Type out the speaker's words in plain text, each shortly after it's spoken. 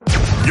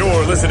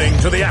You're listening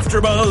to the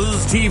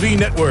AfterBuzz TV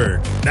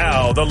Network,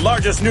 now the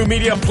largest new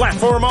media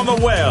platform on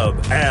the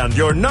web, and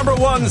your number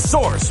one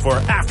source for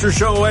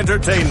after-show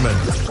entertainment.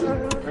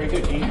 Very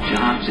good, Gene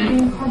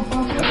Johnson.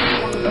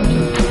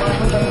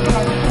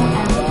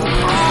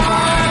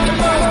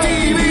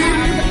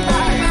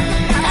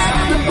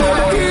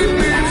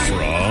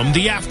 From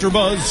the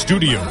AfterBuzz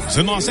Studios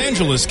in Los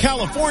Angeles,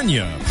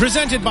 California,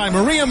 presented by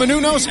Maria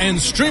Menounos and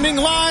streaming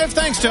live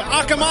thanks to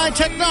Akamai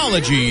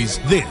Technologies,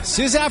 this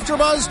is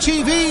AfterBuzz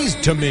TV's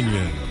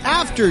Dominion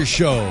After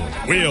Show.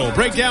 We'll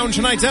break down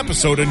tonight's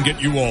episode and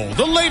get you all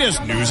the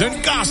latest news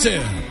and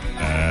gossip.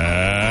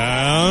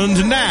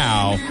 And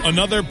now,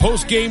 another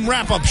post-game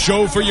wrap-up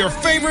show for your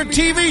favorite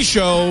TV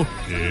show.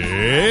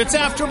 It's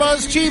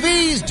AfterBuzz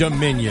TV's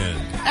Dominion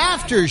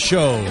After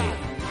Show.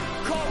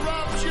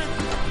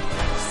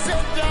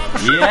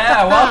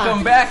 Yeah,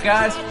 welcome back,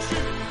 guys.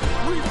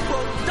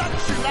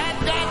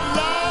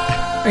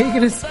 Are you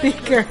going to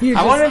speak or are you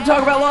I wanted to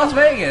talk about Las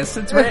Vegas.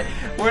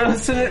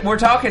 We're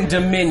talking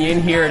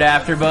Dominion here at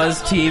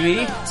AfterBuzz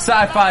TV.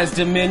 Sci-Fi's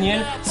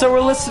Dominion. So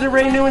we're listening to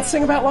Ray Newman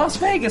sing about Las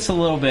Vegas a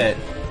little bit.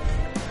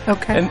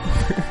 Okay. And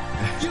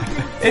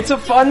it's a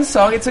fun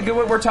song. It's a good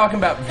one. We're talking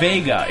about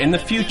Vega in the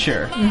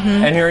future.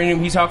 Mm-hmm. And here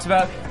he talks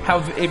about how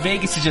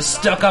Vegas is just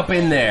stuck up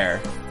in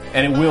there.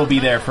 And it will be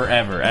there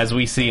forever, as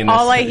we see in this show.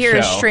 All I hear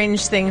is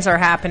strange things are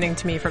happening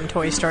to me from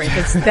Toy Story.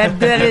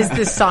 That is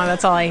this song.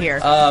 That's all I hear.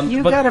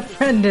 You got a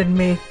friend in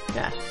me.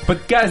 Yeah.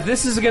 But guys,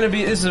 this is a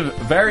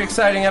very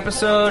exciting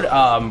episode.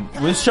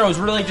 This show has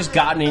really just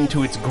gotten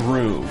into its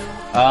groove.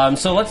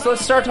 So let's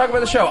start talking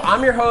about the show.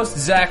 I'm your host,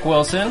 Zach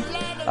Wilson.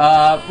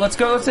 Let's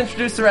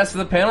introduce the rest of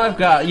the panel. I've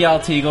got Yael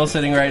Teagle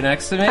sitting right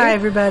next to me. Hi,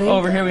 everybody.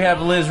 Over here we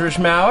have Liz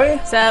Rishmawi.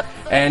 What's up?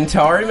 And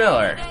Tari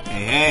Miller.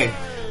 Hey.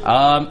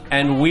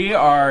 And we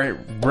are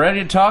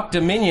ready to talk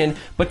Dominion,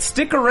 but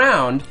stick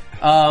around,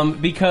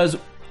 because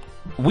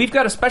we've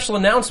got a special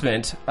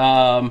announcement.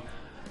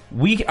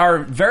 We are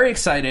very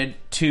excited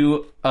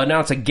to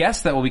announce a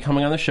guest that will be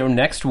coming on the show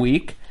next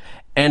week,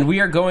 and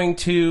we are going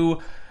to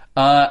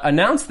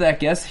announce that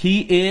guest. He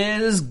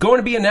is going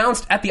to be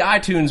announced at the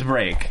iTunes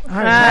break. See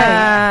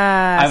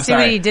what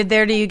sorry. he did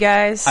there to you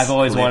guys? I've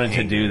always wanted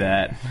to do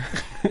that.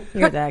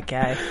 You're that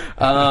guy.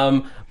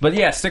 But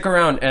yeah, stick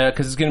around,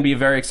 because it's going to be a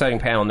very exciting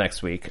panel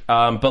next week.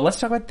 But let's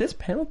talk about this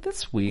panel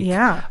this week.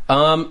 Yeah.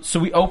 So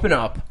we open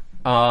up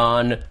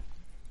on,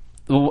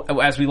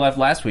 as we left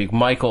last week,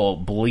 Michael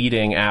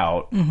bleeding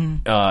out. Mm-hmm.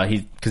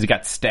 Because he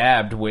got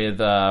stabbed with,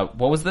 what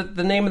was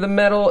the name of the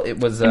metal? It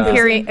was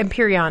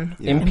Empyreon.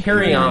 Yeah.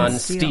 Empyreon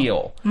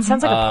steel. It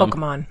sounds like a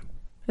Pokemon.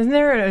 Isn't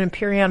there an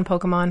Empyreon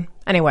Pokemon?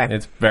 Anyway.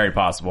 It's very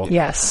possible.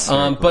 Yes.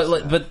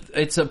 But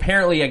it's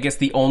apparently, I guess,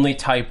 the only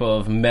type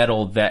of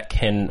metal that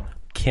can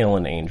kill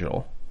an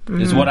angel,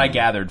 is what I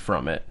gathered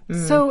from it.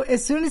 So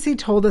as soon as he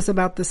told us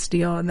about the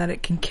steel and that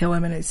it can kill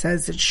him and it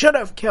says it should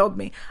have killed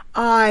me,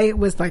 I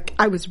was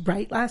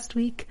right last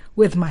week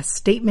with my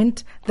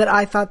statement that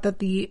I thought that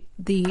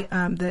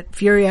that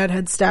Furiad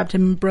had stabbed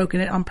him and broken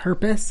it on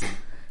purpose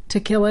to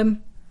kill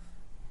him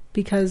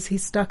because he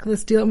stuck the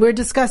steel. And we're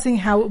discussing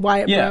why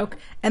it broke,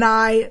 and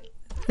I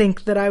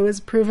think that I was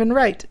proven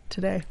right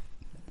today.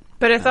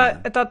 But I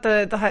thought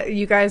the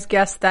you guys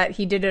guessed that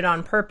he did it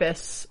on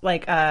purpose,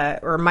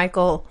 or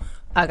Michael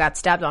got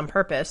stabbed on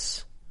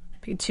purpose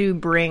to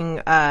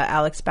bring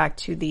Alex back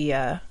to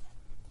the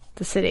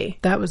city.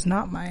 That was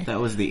not my.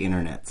 That was the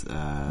internet.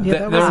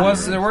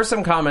 There were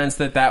some comments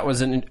that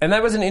was an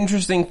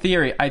interesting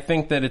theory. I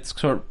think that it's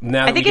sort of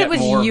now. I think it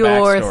was your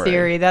backstory.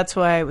 theory. That's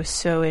why it was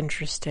so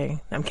interesting.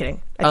 I'm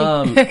kidding.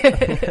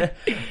 It's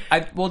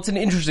an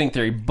interesting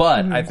theory,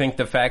 but I think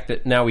the fact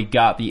that now we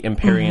got the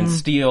Empyrean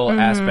steel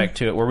aspect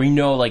to it, where we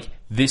know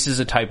this is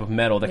a type of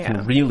metal that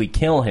can really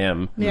kill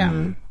him.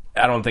 Yeah.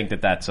 I don't think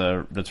that's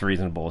a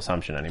reasonable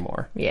assumption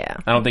anymore. Yeah.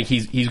 I don't think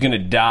he's going to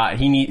die.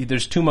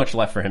 There's too much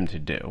left for him to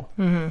do.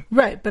 Mm-hmm.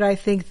 Right, but I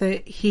think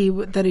that he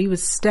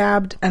was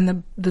stabbed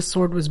and the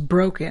sword was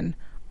broken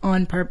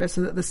on purpose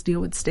so that the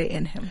steel would stay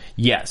in him.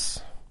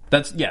 Yes.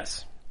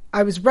 Yes.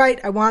 I was right.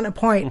 I want a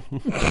point.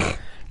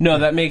 No,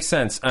 that makes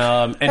sense.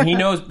 And he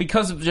knows,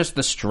 because of just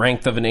the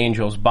strength of an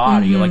angel's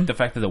body, the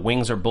fact that the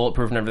wings are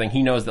bulletproof and everything,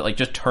 he knows that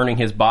just turning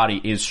his body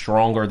is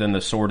stronger than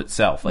the sword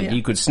itself.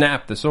 He could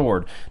snap the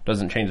sword,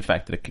 doesn't change the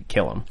fact that it could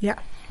kill him. Yeah.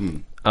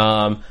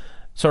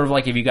 Sort of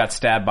like if you got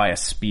stabbed by a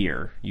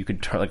spear, you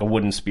could turn, a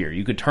wooden spear,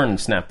 you could turn and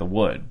snap the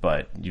wood,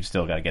 but you've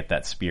still got to get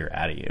that spear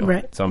out of you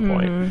at some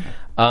point.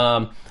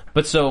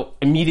 But so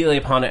immediately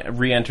upon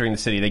re-entering the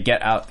city, they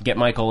get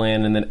Michael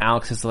in, and then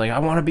Alex is like, I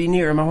want to be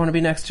near him, I want to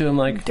be next to him.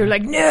 They're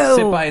like, no!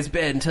 Sit by his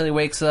bed until he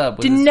wakes up.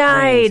 With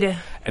Denied! His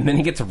and then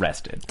he gets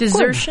arrested.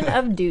 Desertion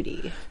of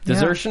duty.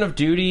 Desertion of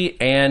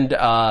duty and...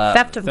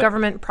 theft of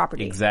government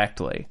property.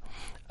 Exactly.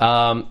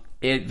 So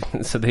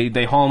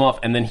they haul him off,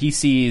 and then he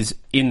sees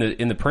in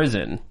the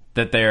prison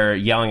that they're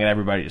yelling at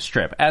everybody to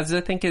strip, as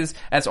I think as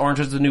Orange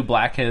is the New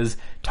Black has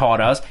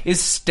taught us,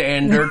 is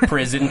standard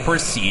prison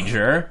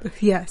procedure.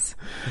 Yes.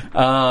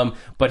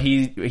 But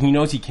he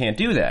knows he can't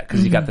do that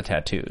because he got the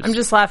tattoos. I'm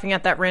just laughing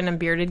at that random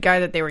bearded guy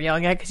that they were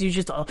yelling at because he was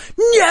just all,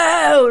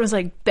 no! It was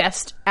like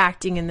best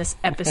acting in this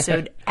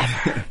episode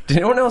ever. Did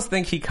anyone else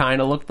think he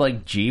kind of looked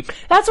like Jeep?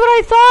 That's what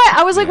I thought.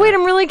 I was like, wait,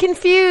 I'm really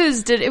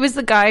confused. It was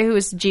the guy who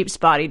was Jeep's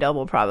body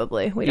double,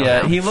 probably. We don't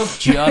know. He looked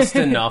just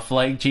enough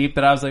like Jeep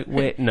that I was like,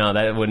 wait, no,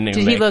 that wouldn't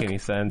even make any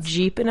sense.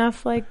 Jeep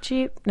enough like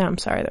Jeep? No, I'm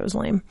sorry, that was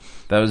lame.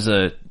 That was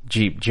a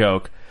Jeep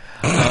joke.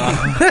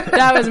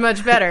 That was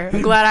much better.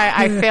 I'm glad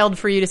I failed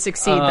for you to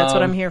succeed. That's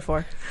what I'm here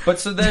for. But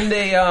so then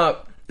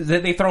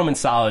they throw him in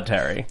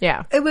solitary.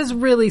 Yeah. It was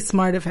really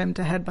smart of him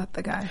to headbutt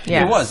the guy.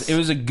 Yes. It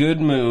was a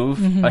good move.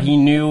 He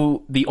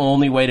knew the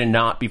only way to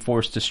not be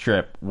forced to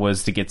strip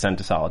was to get sent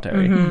to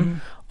solitary.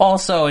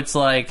 Also, it's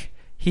like,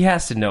 he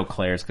has to know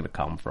Claire's going to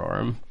come for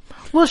him.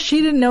 Well,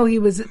 she didn't know he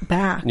was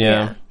back.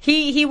 Yeah.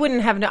 He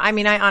wouldn't have I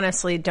mean, I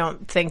honestly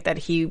don't think that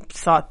he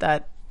thought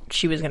that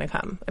she was going to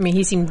come. I mean,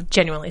 he seemed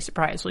genuinely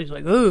surprised. So he's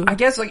like, ooh. I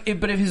guess,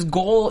 but if his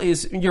goal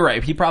is, you're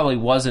right, he probably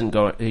wasn't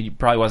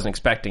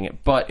expecting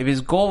it. But if his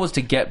goal was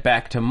to get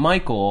back to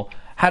Michael,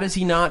 how does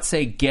he not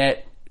say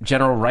get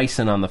General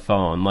Ryson on the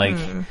phone? Like,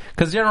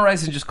 because General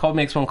Ryson just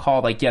makes one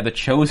call, like, yeah, the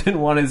Chosen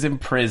One is in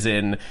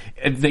prison.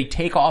 If they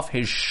take off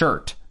his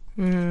shirt,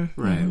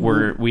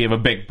 right, we have a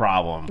big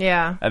problem.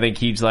 Yeah. I think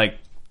he's like,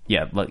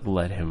 yeah,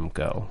 let him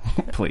go,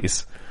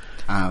 please.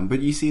 But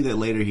you see that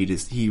later he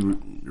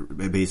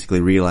basically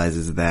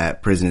realizes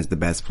that prison is the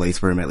best place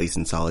for him, at least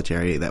in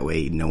solitary. That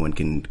way no one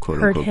can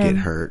quote unquote get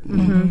hurt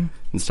and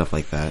stuff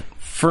like that.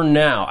 For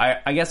now,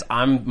 I guess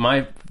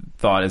my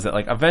thought is that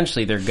like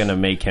eventually they're gonna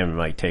make him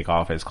like take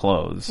off his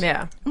clothes.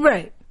 Yeah.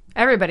 Right.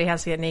 Everybody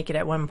has to get naked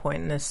at one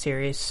point in this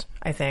series,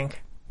 I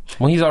think.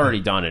 Well, he's already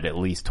done it at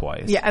least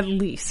twice. Yeah, at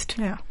least.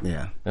 Yeah.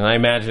 Yeah. And I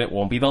imagine it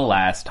won't be the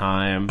last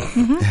time.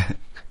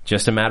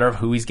 Just a matter of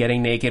who he's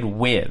getting naked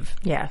with.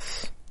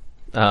 Yes.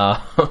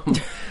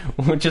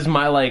 Which is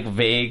my like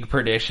vague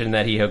prediction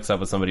that he hooks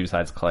up with somebody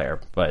besides Claire,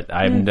 but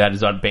that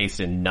is not based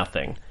in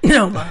nothing.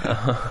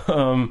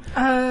 Noma.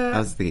 I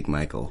was thinking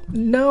Michael.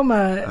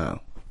 Noma.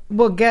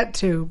 We'll get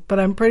to, but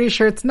I'm pretty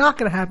sure it's not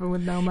going to happen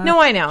with Noma.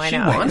 No, I know. She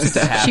wants it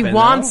to happen. She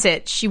wants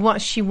it. She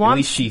wants. At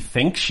least she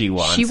thinks she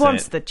wants it. She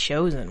wants the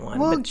Chosen One,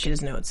 but she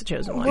doesn't know it's the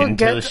Chosen One.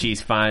 Until she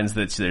finds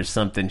that there's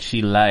something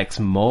she likes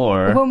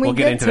more. When we'll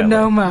get into to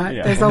Noma,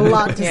 there's a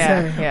lot to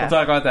say. We'll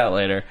talk about that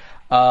later.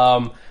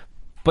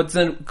 But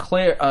then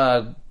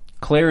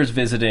Claire is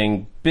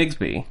visiting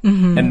Bigsby,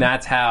 and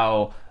that's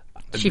how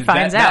she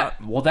finds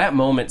out. Well, that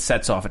moment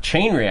sets off a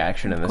chain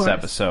reaction in this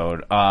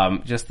episode.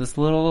 Just this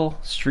little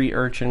street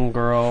urchin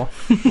girl,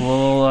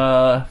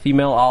 little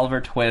female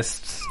Oliver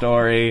Twist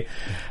story,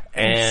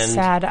 and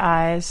sad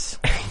eyes.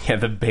 Yeah,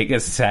 the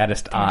biggest,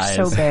 saddest eyes.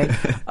 So big.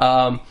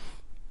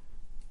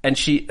 And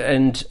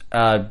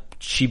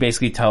she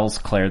basically tells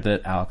Claire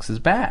that Alex is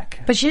back.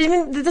 But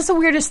that's the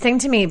weirdest thing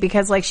to me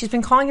because like she's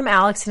been calling him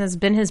Alex and has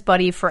been his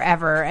buddy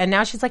forever. And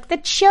now she's like, the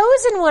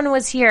Chosen One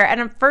was here.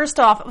 And first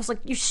off, I was like,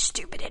 you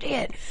stupid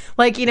idiot.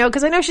 Like, you know,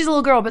 because I know she's a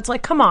little girl, but it's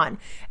like, come on.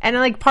 And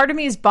like part of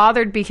me is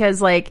bothered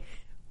because like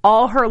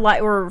all her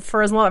life, or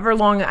for as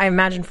long, I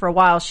imagine for a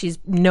while, she's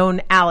known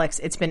Alex.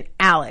 It's been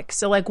Alex.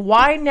 So like,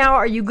 why now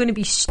are you going to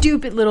be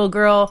stupid little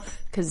girl?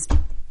 Because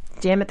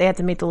damn it, they had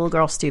to make the little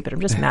girl stupid.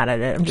 I'm just mad at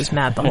it. I'm just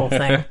mad at the whole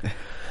thing.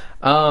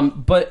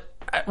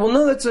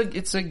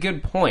 It's a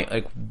good point.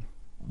 Like,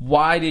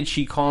 why did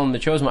she call him the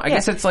Chosen One? I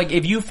guess it's like,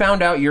 if you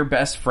found out your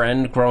best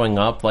friend growing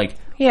up, like,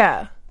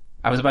 yeah.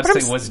 I was about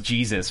to say was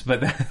Jesus,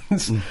 but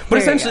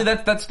essentially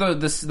that's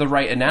the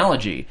right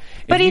analogy.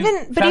 Or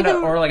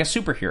like a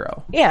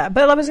superhero. Yeah,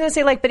 but I was going to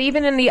say but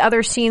even in the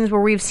other scenes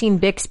where we've seen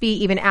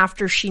Bixby, even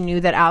after she knew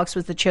that Alex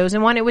was the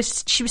Chosen One,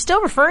 she was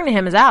still referring to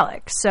him as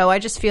Alex. So I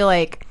just feel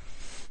like,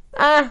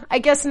 I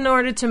guess in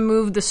order to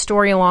move the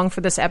story along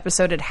for this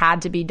episode, it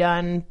had to be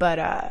done. But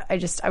I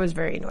was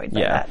very annoyed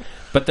by that.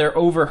 But they're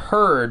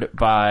overheard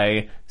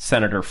by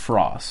Senator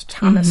Frost.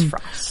 Thomas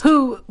Frost.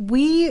 Who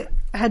we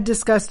had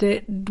discussed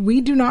it.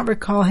 We do not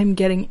recall him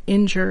getting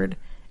injured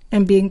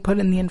and being put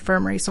in the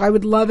infirmary. So I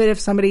would love it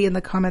if somebody in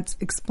the comments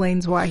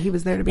explains why he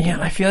was there to begin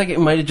with. I feel like it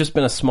might have just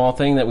been a small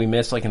thing that we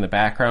missed, like in the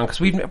background, because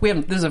we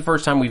haven't. This is the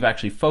first time we've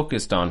actually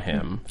focused on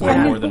him for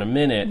more than a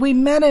minute. We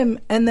met him,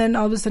 and then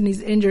all of a sudden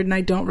he's injured, and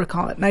I don't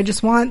recall it. And I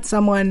just want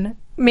someone.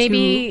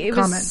 Maybe it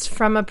was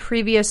from a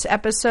previous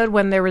episode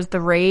when there was the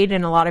raid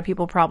and a lot of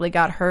people probably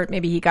got hurt.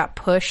 Maybe he got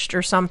pushed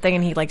or something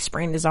and he like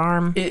sprained his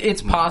arm.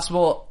 It's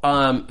possible.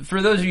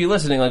 For those of you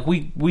listening, like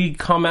we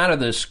come out of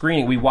the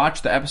screening, we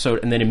watch the episode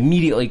and then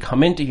immediately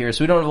come into here,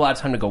 so we don't have a lot of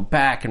time to go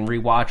back and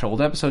rewatch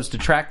old episodes to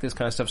track this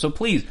kind of stuff. So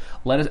please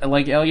let us,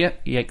 like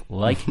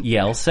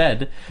Yell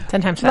said,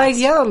 10 times fast. Like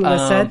Yell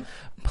said,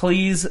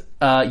 please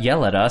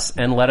yell at us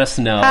and let us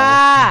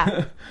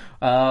know.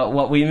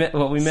 What we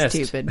missed.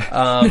 Stupid.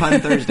 Fun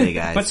Thursday,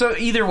 guys. But so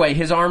either way,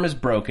 his arm is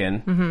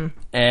broken,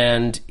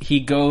 and he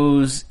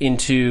goes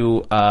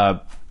into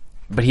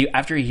but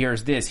after he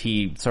hears this,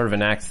 he sort of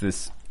enacts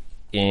this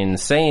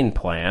insane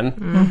plan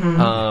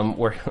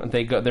where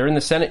they're in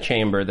the Senate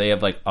chamber. They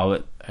have like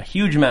a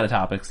huge amount of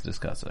topics to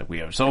discuss. Like, we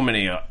have so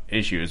many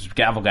issues.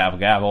 Gavel, gavel,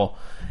 gavel,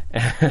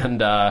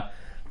 and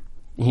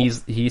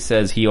he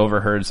says he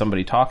overheard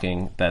somebody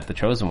talking that the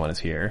Chosen One is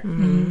here,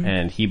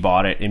 and he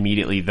bought it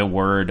immediately. The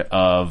word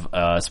of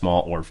a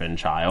small orphan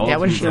child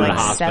what is who's she, in the like,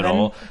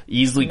 hospital, 7,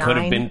 easily could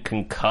have 9? been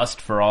concussed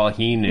for all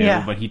he knew,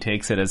 Yeah. but he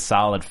takes it as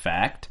solid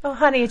fact. Oh,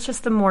 honey, it's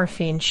just the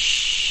morphine.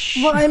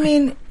 Shh. Well, I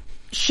mean,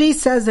 she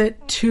says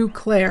it to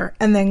Claire,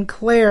 and then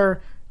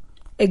Claire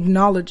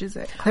acknowledges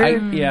it. Claire,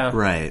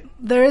 Right.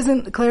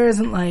 Claire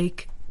isn't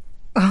like,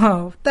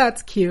 oh,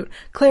 that's cute.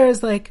 Claire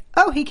is like,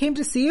 oh, he came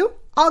to see you?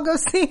 I'll go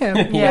see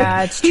him.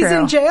 Yeah, it's He's true.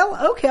 in jail?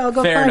 Okay, I'll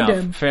go Fair find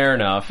enough. him. Fair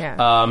enough.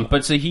 Yeah.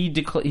 But so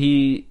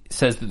he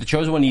says that the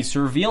Chosen One needs to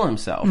reveal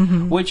himself,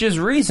 which is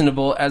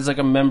reasonable as like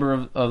a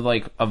member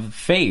of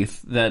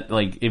faith. That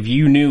like if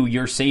you knew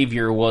your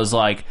savior was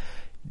like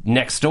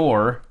next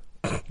door,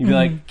 you'd be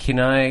like,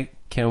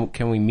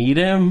 can we meet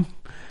him?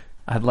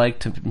 I'd like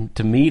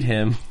to meet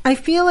him. I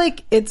feel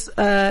like it's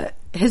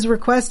his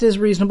request is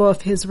reasonable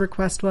if his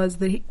request was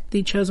that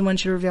the Chosen One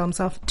should reveal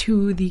himself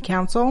to the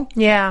council.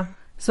 Yeah.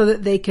 So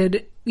that they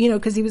could,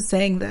 because he was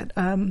saying that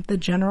the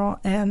general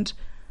and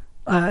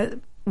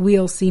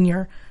Wheel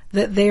Sr.,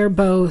 that they're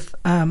both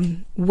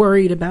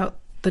worried about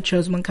the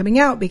Chosen One coming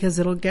out because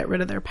it'll get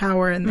rid of their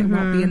power and they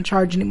won't be in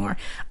charge anymore.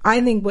 I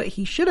think what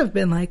he should have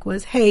been like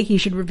was, hey, he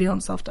should reveal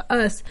himself to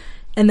us,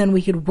 and then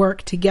we could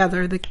work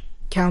together, the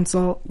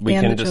council We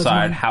and can the Chosen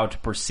decide One. how to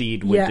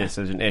proceed with Yeah. this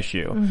as an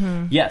issue.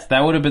 Yes,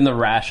 that would have been the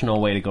rational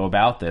way to go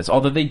about this.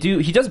 Although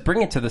he does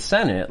bring it to the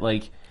Senate.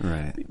 Like,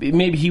 Right.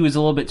 maybe he was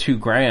a little bit too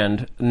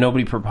grand.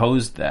 Nobody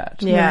proposed that.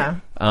 Yeah.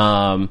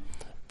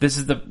 This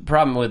is the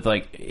problem with,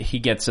 like, he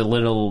gets a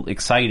little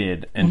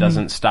excited and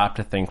doesn't stop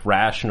to think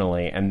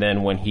rationally. And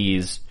then when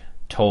he's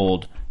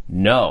told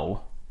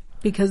no,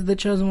 Because the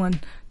Chosen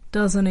One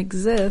doesn't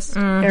exist,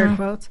 air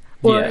quotes.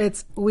 Or Yeah.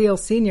 it's Wheel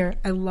Sr.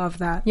 I love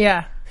that.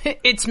 Yeah.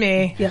 It's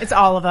me. It's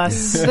all of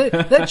us.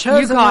 The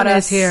Chosen got One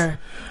is us. here.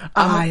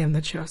 I am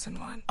the Chosen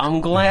One. I'm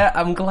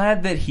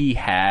glad that he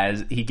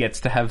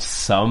gets to have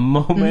some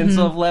moments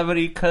of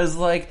levity, because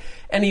like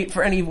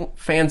for any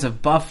fans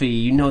of Buffy,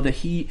 you know that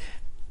he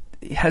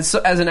has,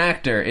 as an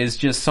actor, is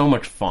just so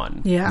much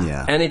fun. Yeah.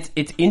 Yeah. And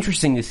it's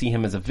interesting to see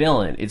him as a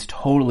villain. It's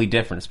totally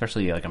different,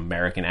 especially like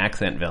American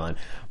accent villain.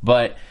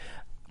 But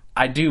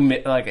I do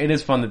like, it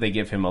is fun that they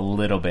give him a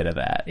little bit of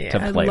that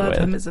to I play love with.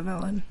 him as a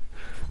villain.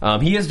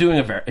 He is doing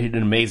an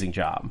amazing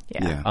job.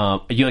 Yeah.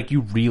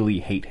 You really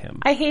hate him,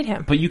 I hate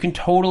him. but you can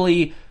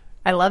totally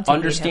I love to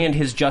understand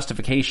his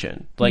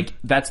justification. Like,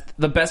 that's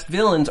the best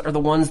villains are the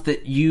ones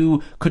that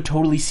you could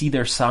totally see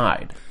their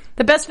side.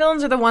 The best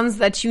villains are the ones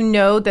that you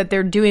know that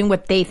they're doing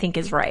what they think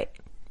is right.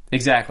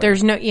 Exactly.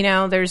 There's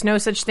no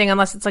such thing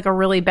unless it's like a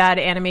really bad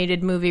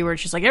animated movie where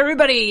it's just like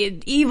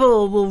everybody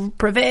evil will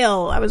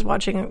prevail. I was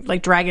watching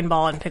like Dragon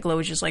Ball and Piccolo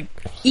was just like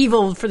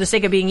evil for the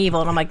sake of being evil,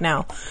 and I'm like,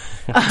 no.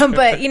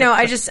 But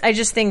I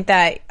just think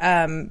that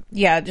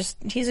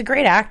he's a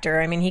great actor.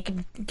 I mean, he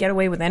could get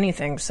away with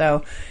anything.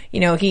 So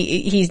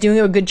he's doing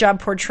a good job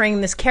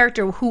portraying this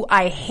character who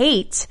I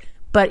hate,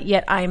 but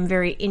yet I'm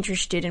very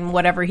interested in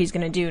whatever he's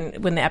going to do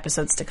when the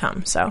episodes to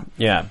come. So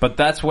Yeah, but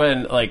that's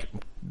when, like,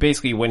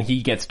 basically when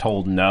he gets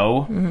told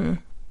no,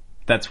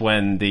 that's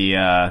when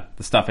the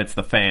stuff hits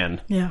the fan.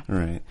 Yeah.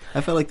 Right.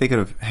 I felt like they could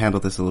have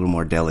handled this a little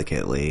more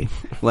delicately.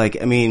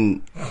 Like, I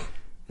mean,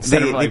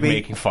 Instead of like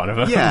making fun of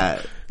him.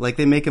 Yeah, like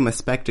they make him a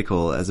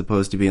spectacle as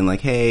opposed to being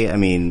like, hey, I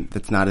mean,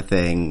 that's not a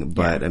thing,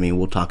 but I mean,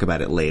 we'll talk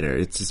about it later.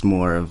 It's just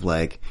more of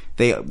like,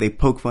 they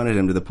poke fun at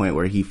him to the point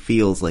where he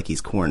feels like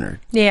he's cornered.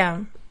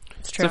 yeah,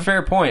 it's true. It's a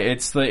fair point.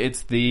 It's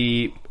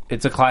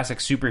a classic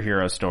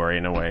superhero story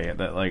in a way,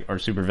 that like, or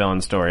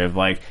supervillain story of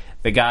like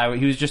the guy,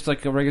 he was just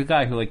like a regular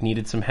guy who like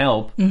needed some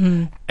help,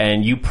 and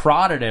you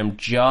prodded him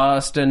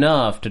just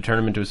enough to turn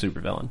him into a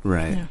supervillain.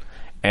 Right. Yeah.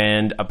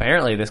 And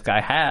apparently this guy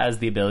has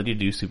the ability to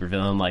do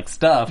supervillain-like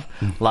stuff,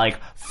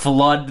 like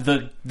flood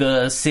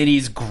the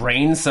city's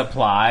grain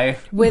supply.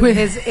 With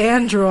his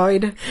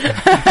android.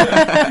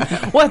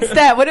 What's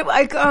that?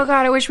 Oh god,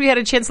 I wish we had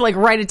a chance to like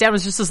write it down. It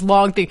was just this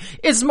long thing.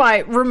 It's my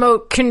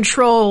remote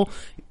control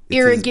It's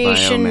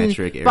irrigation his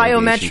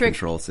irrigation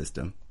control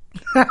system.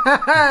 Say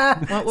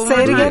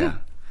it again. Yeah.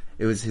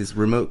 It was his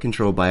remote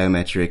control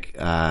biometric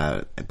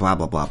blah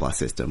blah blah blah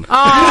system.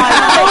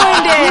 I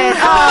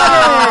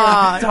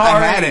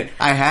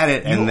had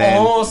it, and then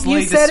Almost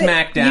laid the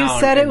smack down. You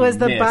said it and was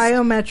the missed.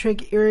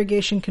 biometric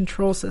irrigation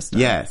control system.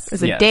 yes,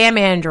 It's a Yes. damn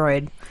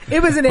android.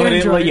 It was an But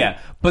android.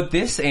 but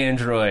this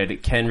android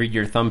can read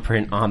your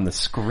thumbprint on the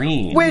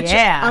screen. Which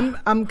Yeah.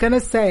 I'm gonna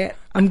say it.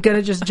 I'm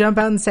gonna just jump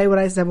out and say what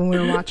I said when we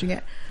were watching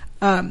it.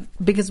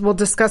 Because we'll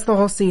discuss the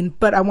whole scene,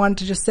 but I wanted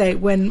to just say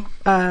when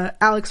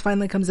Alex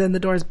finally comes in, the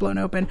door is blown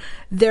open.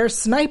 Their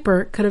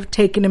sniper could have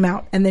taken him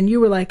out, and then you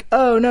were like,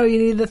 "Oh no, you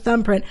need the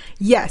thumbprint."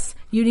 Yes,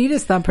 you need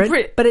his thumbprint,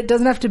 Right. but it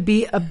doesn't have to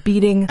be a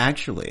beating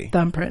actually,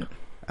 thumbprint.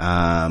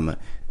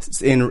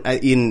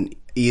 in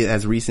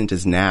as recent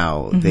as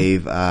now,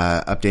 they've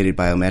updated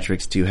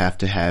biometrics to have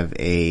to have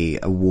a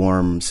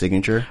warm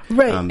signature.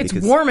 Right. It's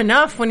warm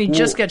enough when you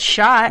just get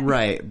shot.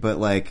 Right, but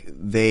like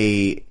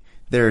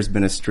there's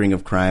been a string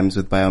of crimes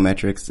with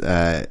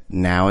biometrics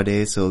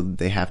nowadays, so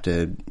they have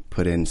to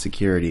put in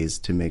securities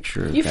to make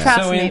sure. You that...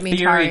 fascinate So me, in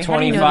theory, Tari. How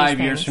do you know 25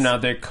 these years things? from now,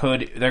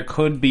 there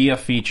could be a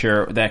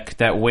feature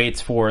that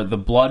waits for the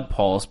blood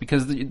pulse,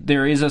 because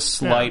there is a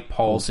slight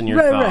pulse in your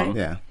Right, thumb. right.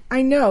 Yeah.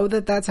 I know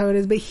that's how it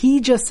is, but he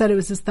just said it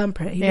was his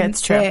thumbprint. He didn't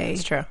it's true. say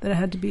It's true. that it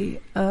had to be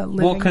a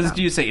living Well, because thumb.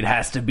 you say it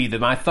has to be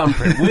my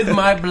thumbprint with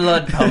my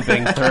blood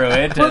pumping through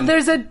it. Well, and-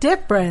 there's a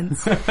difference.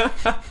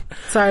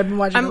 Sorry, I've been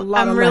watching a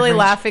lot I'm of really Leverage.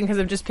 laughing because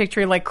I'm just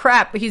picturing like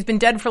crap. He's been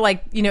dead for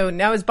like,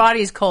 now his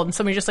body is cold and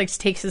somebody just like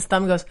takes his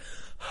thumb and goes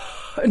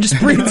and just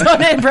breathes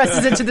on it and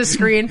presses it to the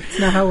screen. That's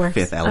not how it works.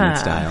 Fifth Element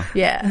style.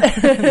 Yeah.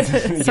 yeah,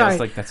 sorry. it's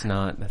like that's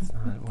not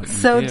what you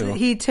So do.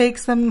 he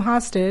takes them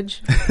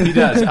hostage. He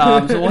does.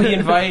 He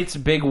invites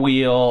Big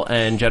Wheel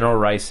and General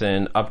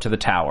Rison up to the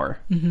tower,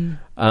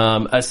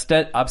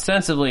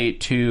 ostensibly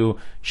to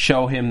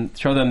show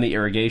them the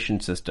irrigation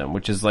system,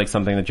 which is like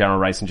something that General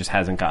Rison just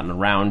hasn't gotten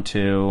around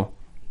to.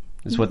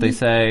 Is what they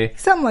say.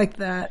 Something like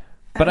that.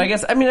 But I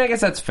guess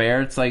that's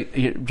fair. It's like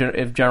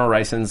if General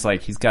Rison's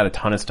like he's got a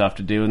ton of stuff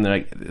to do, and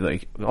they're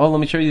like, oh, let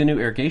me show you the new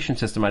irrigation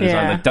system I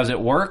designed. Yeah. Like, does it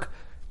work?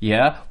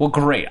 Yeah. Well,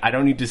 great. I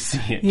don't need to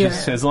see it. Yeah.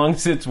 Just as long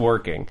as it's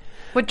working.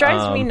 What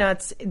drives me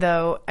nuts,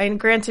 though, and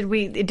granted,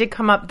 it did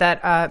come up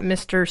that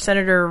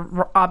Senator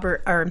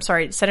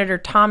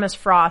Thomas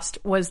Frost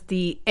was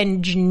the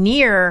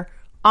engineer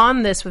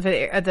on this with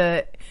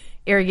the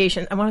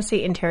irrigation. I want to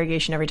say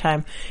interrogation every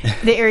time.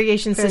 The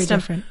irrigation system.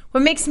 different.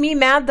 What makes me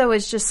mad, though,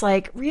 is just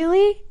like,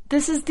 really?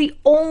 This is the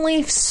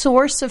only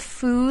source of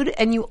food,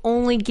 and you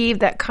only gave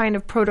that kind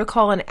of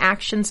protocol and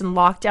actions and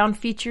lockdown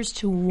features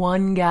to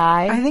one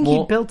guy? I think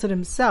Well- he built it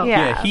himself.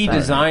 Yeah. Yeah, he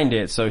designed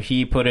it, so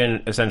he put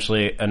in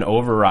essentially an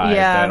override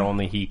Yeah. that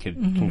only he could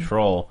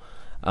control.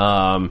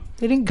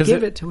 They didn't 'cause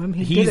give it to him.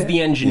 He He's did it.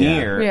 the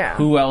engineer. Yeah.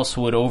 Who else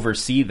would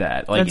oversee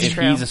that? Like, That's if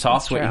true. he's a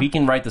software, That's if true. he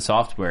can write the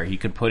software, he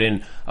could put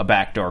in a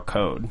backdoor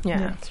code. Yeah.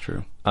 That's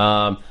true.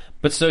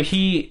 But so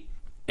he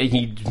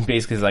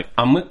basically is like,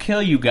 I'm gonna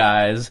kill you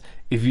guys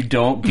if you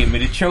don't give me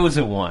the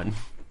chosen one.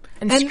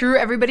 And screw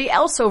everybody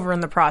else over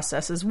in the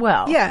process as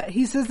well. Yeah,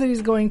 he says that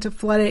he's going to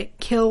flood it,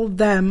 kill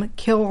them,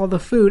 kill all the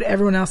food.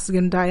 Everyone else is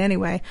going to die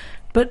anyway.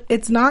 But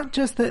it's not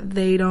just that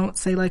they don't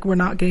say, like, we're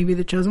not going to be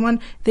the chosen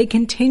one. They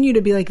continue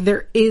to be like,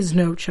 there is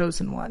no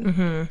chosen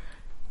one.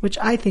 Which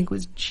I think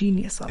was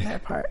genius on their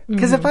part.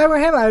 Because if I were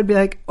him, I would be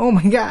like, oh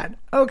my God,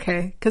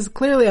 okay. Because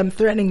clearly I'm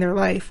threatening their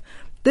life.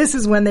 This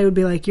is when they would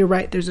be like, you're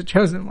right, there's a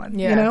chosen one.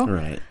 Yeah. You know?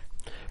 Right.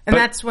 And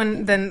that's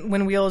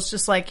when Wheel's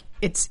just like,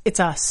 it's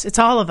us, it's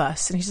all of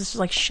us, and he's just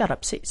like, shut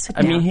up, sit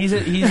I down. mean, he's a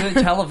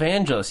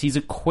televangelist. He's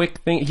a quick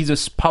he's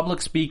a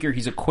public speaker.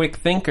 He's a quick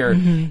thinker.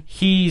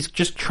 He's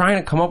just trying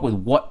to come up with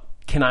what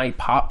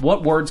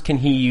words can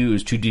he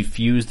use to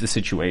diffuse the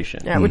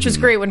situation. yeah, which is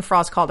great when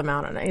Frost called him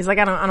out on it. He's like,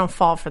 I don't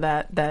fall for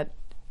that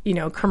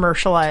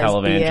commercialized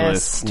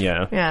Televangelist,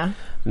 BS. yeah,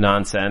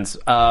 nonsense.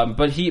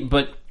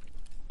 But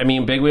I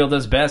mean, Big Wheel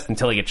does best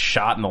until he gets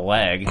shot in the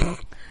leg.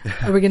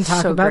 Are we going to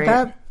talk So about great.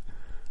 that?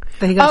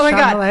 That he got Oh my shot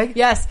God! in the leg?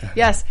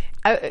 Yes.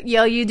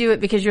 Yell, you do it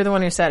because you're the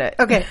one who said it.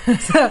 Okay,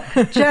 so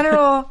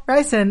General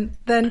Rison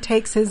then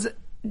takes his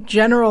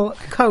general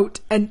coat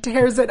and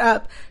tears it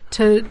up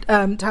to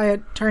tie a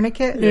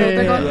tourniquet is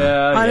that what they're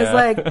called? on his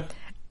leg.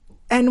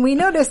 And we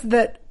noticed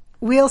that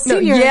Wheel No,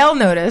 Senior, Yale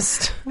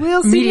noticed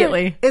Wheel Senior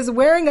immediately. is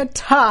wearing a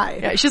tie.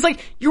 Yeah, she's like,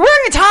 "You're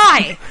wearing a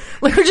tie."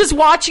 Like we're just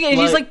watching it, and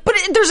he's like, "But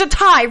there's a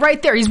tie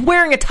right there. He's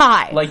wearing a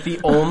tie." Like the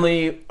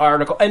only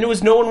article, and it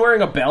was no one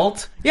wearing a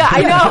belt. yeah,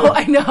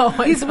 I know.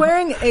 He's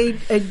wearing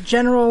a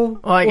general.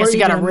 Well, I guess or you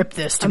gotta even rip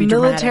this to a be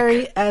dramatic.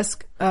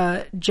 military-esque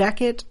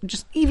jacket,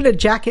 just even a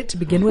jacket to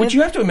begin with. Which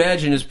you have to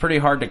imagine is pretty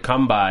hard to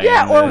come by.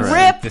 Yeah, in or this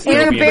rip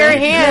dystopian in your bare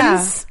future.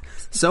 hands.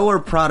 So are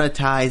Prada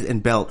ties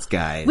and belts,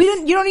 guys.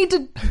 You don't need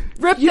to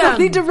Rip You don't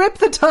them. need to rip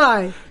the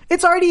tie.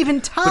 It's already even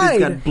But tied. it's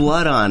got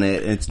blood on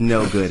it, and it's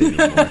no good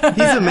anymore.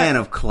 He's a man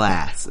of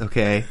class,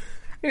 okay?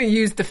 I'm gonna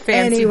use the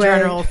fancy Anyway,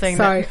 general thing.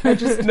 sorry, that, I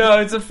just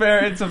No, it's a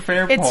fair It's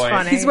point.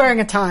 funny. he's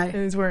wearing a tie.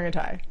 he's wearing a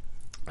tie.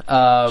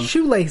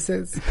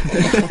 Shoelaces.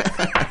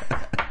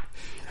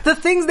 The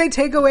things they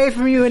take away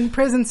from you in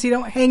prison so you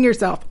don't hang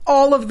yourself.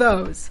 All of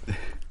those.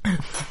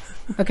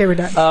 Okay, we're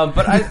done.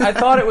 But I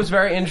thought it was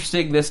very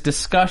interesting, this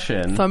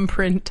discussion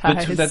Thumbprint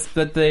ties.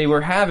 that they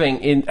were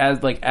having as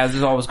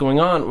this all was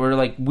going on, where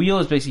like Wheel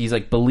is basically, he's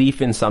like,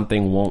 belief in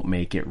something won't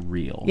make it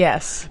real.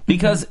 Yes.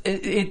 Because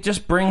it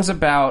just brings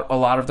about a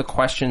lot of the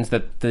questions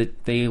that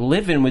they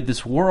live in with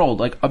this world.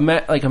 Like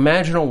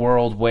imagine a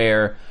world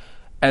where,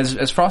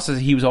 as Frost says,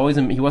 he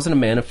wasn't a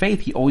man of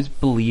faith. He always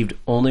believed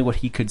only what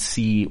he could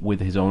see with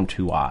his own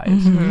two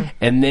eyes.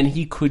 And then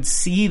he could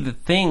see the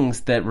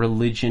things that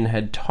religion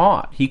had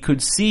taught. He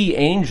could see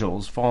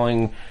angels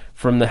falling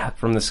from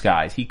the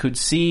skies. He could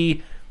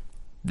see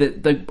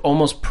the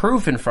almost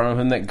proof in front of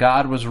him that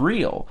God was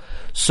real.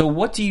 So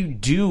what do you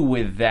do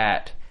with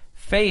that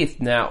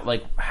faith now,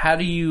 like, how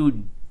do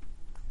you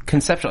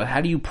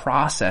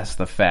process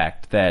the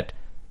fact that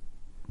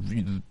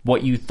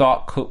what you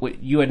thought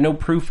what you had no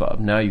proof of,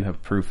 now you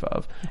have proof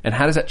of? And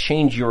how does that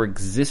change your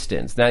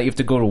existence? Now you have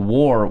to go to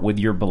war with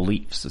your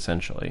beliefs,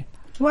 essentially.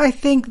 Well, I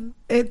think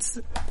it's,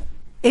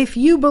 if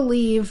you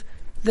believe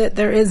that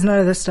there is none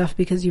of this stuff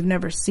because you've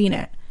never seen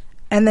it,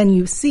 and then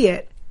you see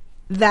it,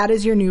 that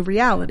is your new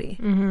reality.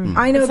 Mm-hmm.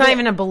 I know it's not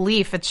even a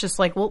belief. It's just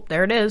like, well,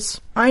 there it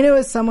is. I know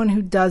as someone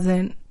who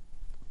doesn't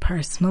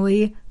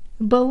personally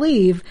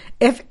believe,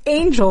 if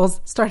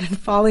angels started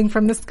falling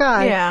from the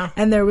sky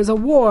and there was a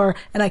war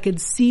and I could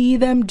see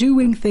them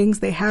doing things,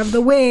 they have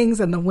the wings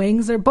and the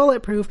wings are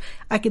bulletproof,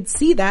 I could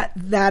see that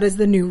is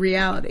the new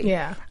reality.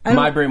 Yeah.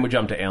 My brain would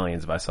jump to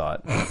aliens if I saw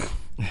it.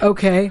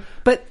 Okay.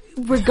 But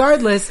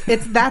regardless,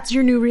 that's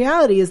your new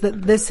reality, is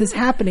that this is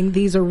happening.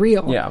 These are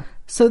real. Yeah.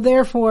 So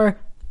therefore,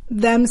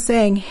 them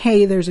saying,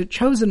 hey, there's a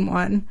chosen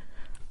one,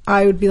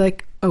 I would be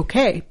like,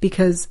 okay,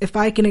 because if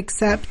I can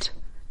accept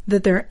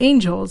that they're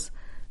angels,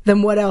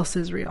 then what else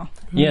is real?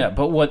 Yeah,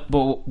 but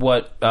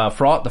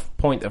the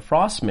point that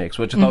Frost makes,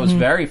 which I thought was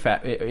very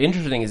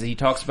interesting, is that he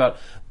talks about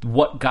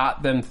what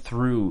got them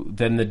through,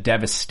 then the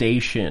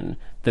devastation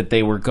that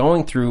they were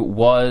going through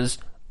was,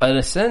 in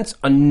a sense,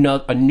 a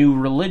new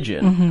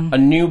religion, a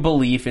new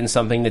belief in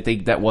something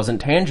that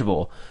wasn't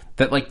tangible,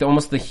 that like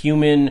almost the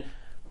human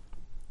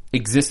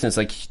existence,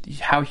 like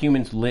how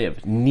humans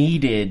live,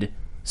 needed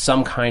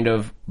some kind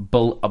of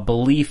a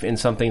belief in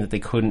something that they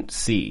couldn't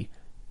see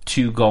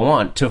to go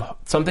on, to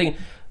something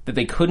that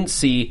they couldn't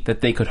see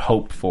that they could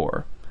hope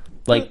for,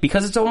 like,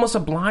 because it's almost a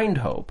blind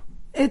hope.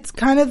 It's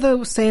kind of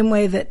the same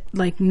way that,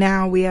 like,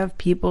 now we have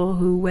people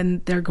who,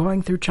 when they're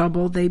going through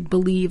trouble, they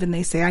believe and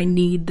they say, I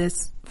need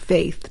this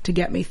faith to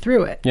get me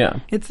through it. Yeah.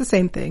 It's the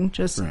same thing,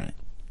 just,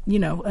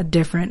 a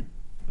different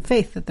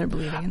faith that they're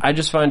believing in. I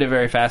just find it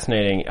very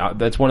fascinating.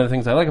 That's one of the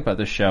things I like about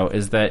this show,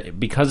 is that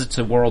because it's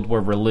a world where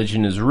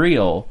religion is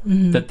real,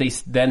 that they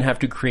then have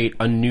to create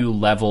a new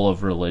level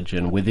of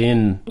religion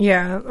within.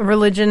 Yeah,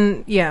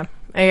 religion. Yeah,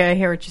 I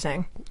hear what you're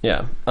saying.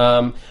 Yeah.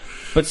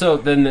 But so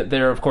then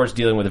they're, of course,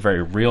 dealing with a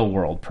very real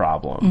world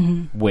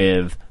problem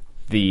with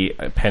the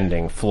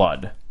pending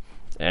flood.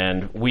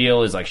 And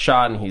Wheel is like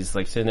shot, and he's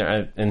like sitting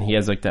there, and he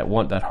has like that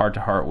heart to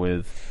heart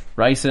with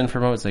Ricin for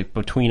a moment. It's like,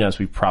 between us,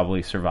 we've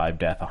probably survived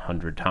death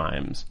 100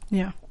 times.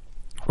 Yeah.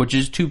 Which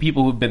is two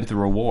people who've been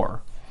through a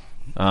war.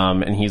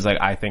 And he's like,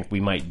 I think we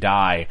might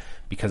die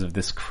because of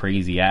this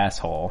crazy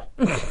asshole.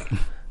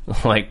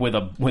 Like with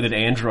an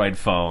Android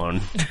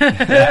phone.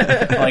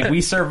 Like, we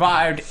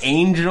survived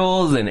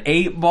angels and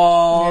 8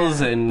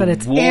 balls and but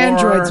it's war.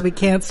 androids we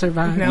can't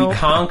survive. We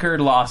conquered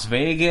Las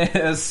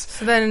Vegas.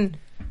 So then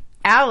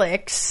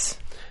Alex...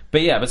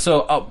 But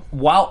so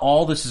while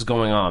all this is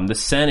going on, the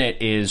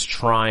Senate is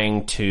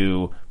trying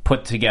to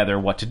put together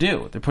what to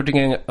do. They're putting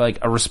in like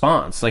a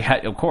response.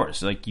 Like, of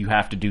course, like, you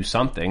have to do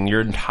something. Your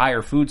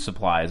entire food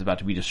supply is about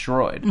to be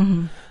destroyed.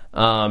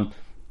 And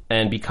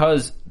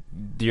because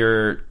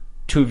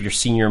two of your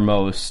senior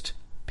most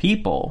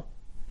people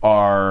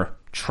are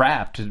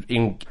trapped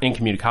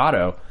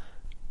incommunicado,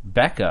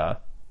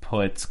 Becca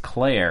puts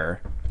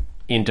Claire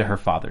into her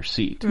father's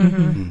seat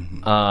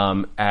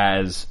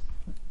as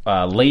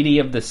Lady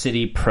of the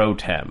City Pro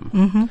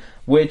Tem,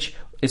 which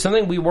is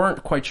something we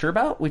weren't quite sure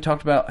about. We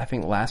talked about, I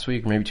think, last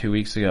week or maybe 2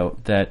 weeks ago,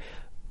 that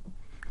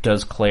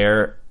does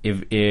Claire,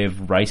 if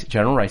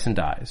General Ricin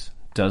dies,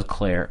 does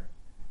Claire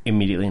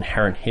immediately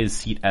inherit his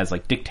seat as,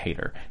 like,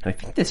 dictator? And I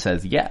think this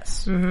says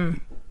yes.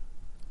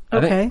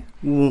 Okay.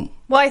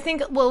 I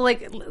think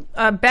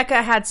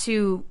Becca had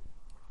to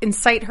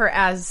incite her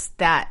as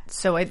that,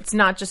 so it's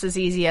not just as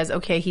easy as,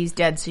 okay, he's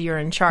dead, so you're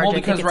in charge. Well,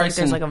 I think it's Ricin, like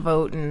there's like a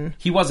vote, and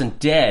he wasn't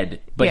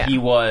dead, but he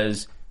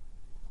was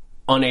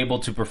unable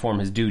to perform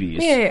his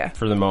duties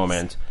for the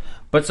moment.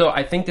 But so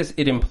I think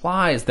it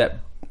implies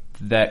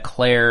that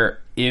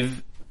Claire,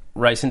 if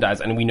Ricin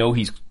dies, and we know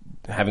he's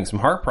having some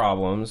heart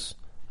problems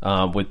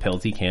with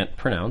pills he can't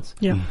pronounce.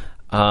 Yeah.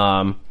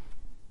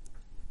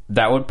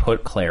 That would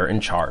put Claire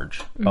in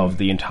charge of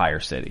the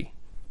entire city.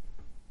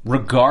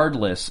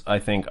 Regardless, I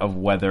think, of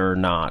whether or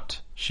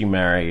not she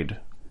married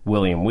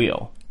William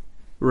Wheel.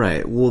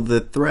 Right. Well, the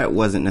threat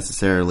wasn't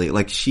necessarily,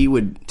 like, she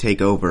would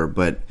take over,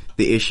 but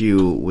the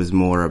issue was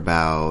more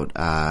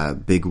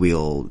about Big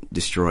Wheel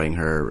destroying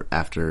her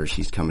after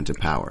she's come into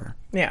power.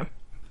 Yeah.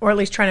 Or at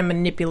least trying to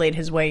manipulate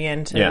his way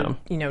into,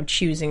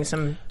 choosing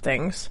some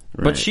things.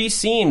 Right. But she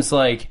seems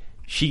like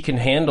she can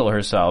handle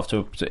herself,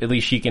 to at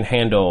least she can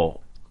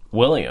handle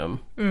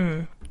William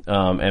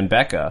and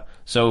Becca.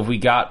 So if we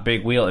got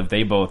Big Wheel, if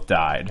they both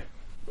died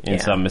in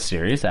some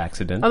mysterious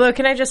accident. Although,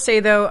 can I just say,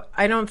 though,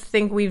 I don't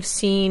think we've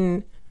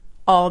seen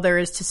all there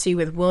is to see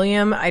with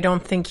William. I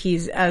don't think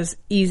he's as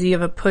easy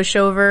of a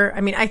pushover.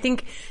 I mean, I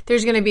think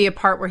there's going to be a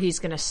part where he's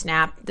going to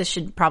snap. This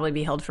should probably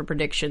be held for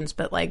predictions,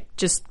 but, like,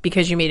 just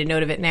because you made a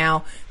note of it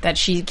now, that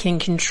she can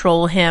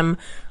control him.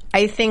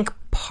 I think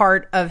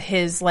part of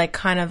his like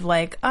kind of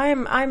like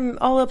I'm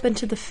all up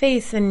into the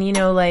faith and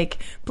like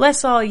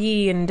bless all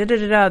ye and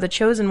the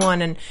chosen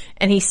one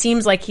and he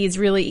seems like he's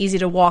really easy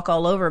to walk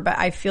all over, but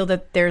I feel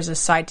that there's a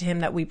side to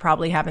him that we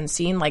probably haven't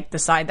seen, like the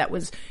side that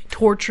was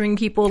torturing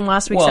people in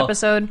last week's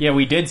episode. Yeah,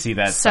 we did see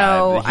that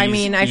so side. I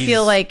mean I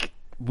feel like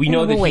we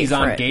know that he's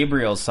on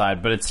Gabriel's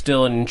side, but it's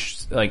still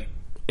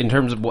in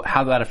terms of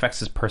how that affects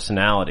his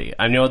personality.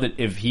 I know that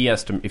if he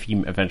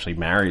eventually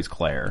marries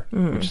Claire,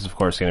 which is of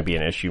course going to be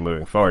an issue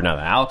moving forward now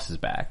that Alex is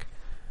back.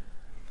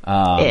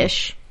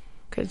 Ish.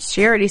 Because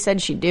she already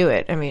said she'd do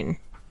it. I mean,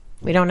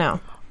 we don't know.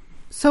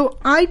 So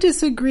I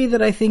disagree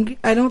that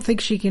I don't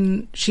think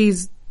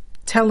she's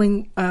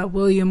telling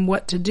William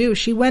what to do.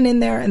 She went in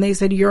there and they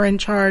said, you're in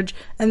charge.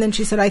 And then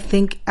she said, I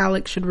think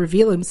Alex should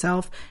reveal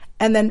himself.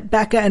 And then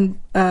Becca and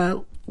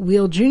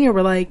Will Jr.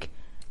 were like,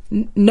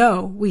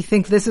 no, we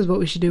think this is what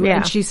we should do. Yeah.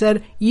 And she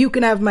said, you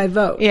can have my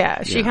vote.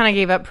 Yeah, she kind of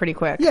gave up pretty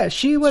quick. Yeah,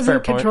 she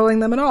wasn't controlling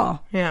them at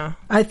all. Yeah.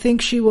 I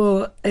think she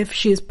will, if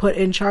she is put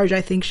in charge, I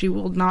think she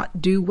will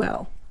not do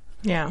well.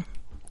 Yeah.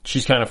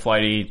 She's kind of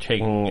flighty,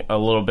 taking a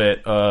little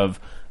bit of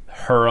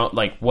her own,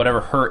 like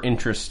whatever her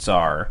interests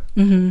are,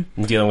 and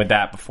dealing with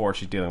that before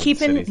she's dealing with the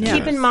city's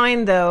Keep in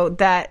mind, though,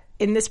 that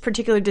in this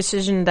particular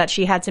decision that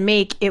she had to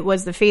make, it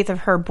was the faith of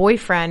her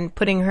boyfriend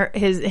putting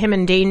him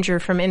in danger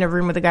from in a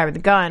room with a guy with a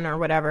gun or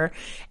whatever.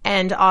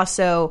 And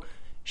also,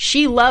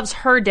 she loves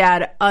her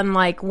dad,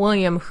 unlike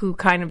William, who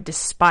kind of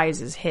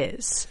despises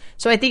his.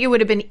 So I think it would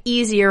have been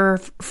easier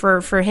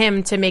for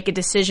him to make a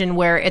decision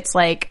where it's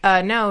like,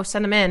 no,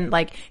 send him in.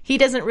 Like, he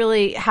doesn't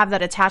really have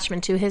that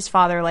attachment to his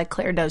father like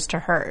Claire does to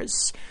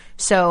hers.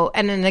 So,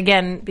 and then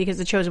again, because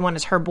the chosen one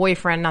is her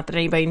boyfriend, not that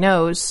anybody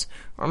knows,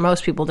 or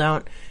most people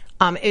don't,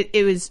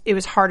 it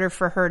was harder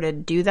for her to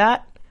do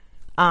that.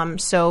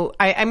 So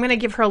I'm going to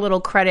give her a little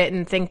credit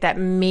and think that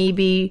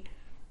maybe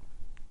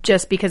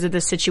just because of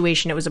this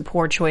situation, it was a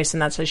poor choice,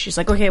 and that's why she's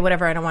like, okay,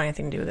 whatever, I don't want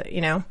anything to do with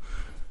it,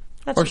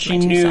 That's or she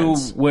knew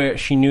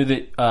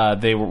that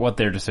they were what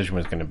their decision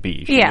was going to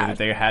be. She knew that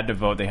they had to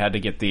vote. They had to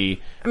get the.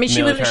 I mean,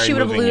 she would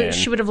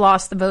have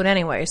lost the vote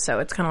anyway. So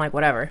it's kind of like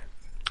whatever.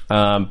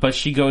 But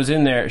she goes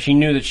in there. She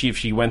knew that if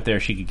she went there,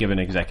 she could give an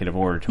executive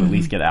order to at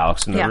least get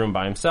Alex in the room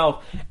by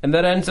himself, and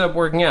that ends up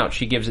working out.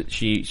 She goes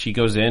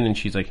in and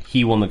she's like,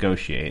 he will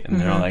negotiate, and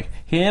they're all like,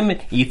 him.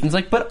 Ethan's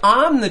like, but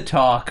I'm the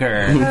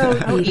talker.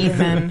 Oh,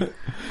 Ethan.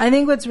 I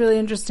think what's really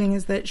interesting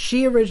is that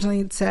she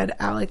originally said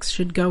Alex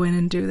should go in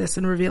and do this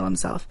and reveal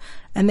himself.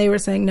 And they were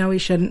saying, no, he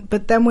shouldn't.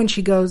 But then when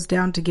she goes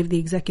down to give the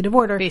executive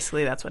order...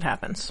 Basically, that's what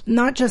happens.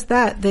 Not just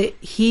that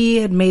he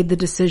had made the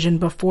decision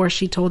before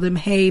she told him,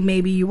 hey,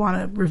 maybe you want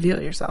to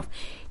reveal yourself.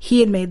 He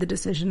had made the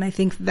decision. I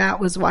think that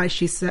was why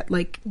she said,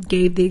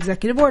 gave the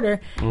executive order,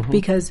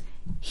 because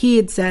he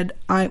had said,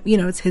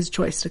 it's his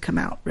choice to come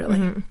out,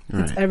 really.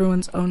 It's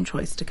everyone's own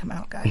choice to come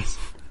out, guys.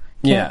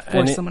 Can't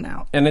force someone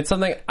out. And it's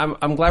something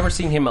I'm glad we're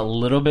seeing him a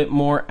little bit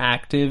more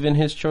active in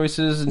his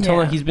choices.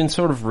 Until he's been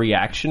sort of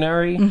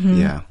reactionary,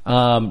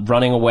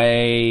 running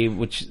away.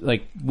 Which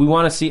we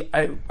want to see.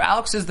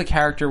 Alex is the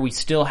character we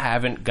still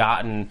haven't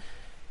gotten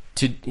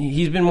to.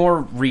 He's been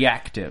more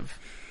reactive.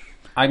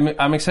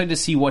 I'm excited to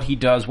see what he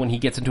does when he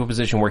gets into a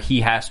position where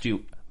he has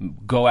to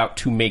go out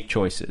to make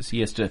choices. He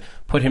has to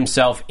put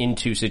himself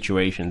into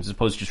situations as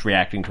opposed to just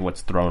reacting to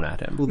what's thrown at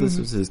him. Well, this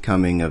was his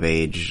coming of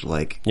age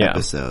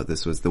episode.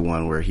 This was the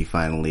one where he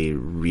finally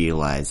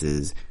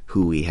realizes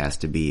who he has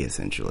to be,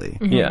 essentially.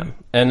 Yeah,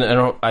 and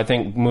I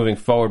think moving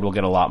forward we'll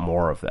get a lot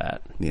more of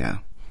that. Yeah.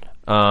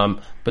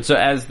 But so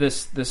as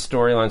this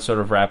storyline sort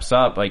of wraps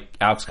up,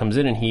 Alex comes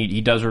in and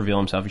he does reveal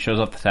himself. He shows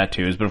off the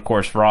tattoos, but of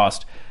course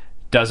Frost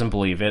doesn't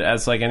believe it,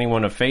 as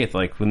anyone of faith.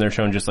 When they're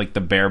shown just the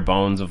bare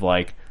bones of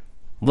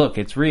look,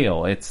 it's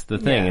real. It's the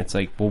thing. Yeah. It's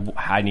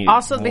I need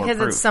also more because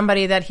proof. It's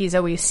somebody that he's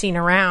always seen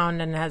around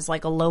and has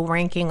a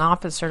low-ranking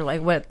officer.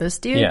 What, this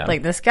dude? Yeah.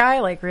 This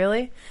guy?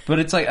 Really? But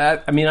it's I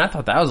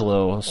thought that was a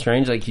little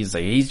strange. He's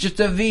just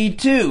a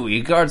V2.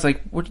 He guards.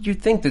 What did you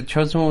think? The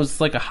chosen one was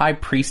a high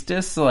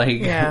priestess?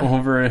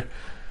 Over.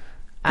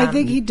 I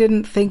think he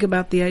didn't think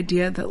about the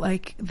idea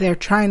that they're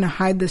trying to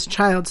hide this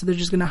child, so they're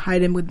just going to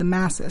hide him with the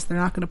masses. They're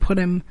not going to put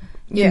him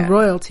in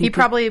royalty. He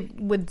probably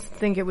would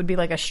think it would be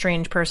a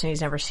strange person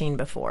he's never seen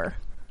before.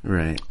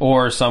 Right.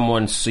 Or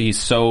someone he's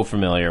so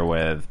familiar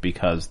with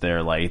because they're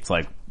it's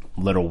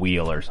Little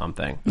Wheel or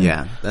something.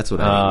 Yeah, that's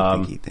what I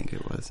think he'd think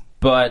it was.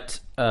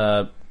 But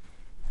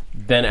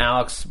then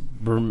Alex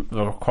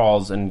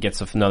recalls and gets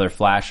another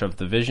flash of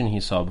the vision he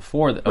saw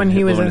before. When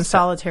he was in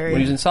solitary. When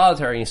he was in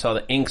solitary, he saw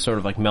the ink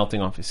sort of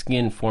melting off his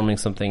skin, forming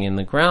something in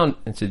the ground,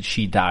 and said,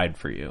 she died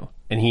for you.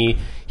 And he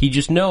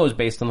just knows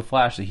based on the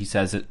flash that he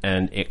says it,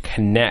 and it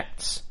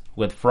connects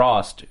with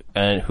Frost,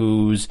 and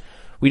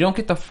we don't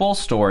get the full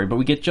story, but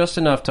we get just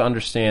enough to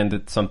understand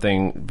that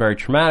something very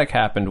traumatic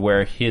happened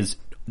where his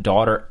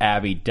daughter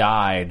Abby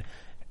died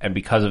and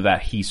because of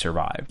that, he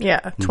survived.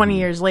 Yeah, 20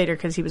 years later,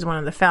 because he was one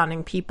of the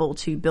founding people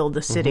to build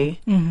the city,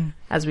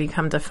 as we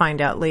come to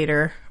find out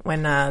later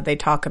when they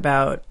talk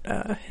about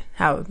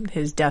how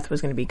his death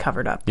was going to be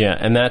covered up. Yeah,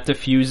 and that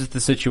diffuses the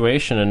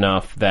situation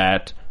enough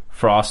that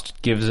Frost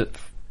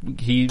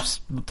he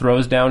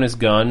throws down his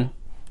gun,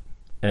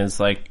 and it's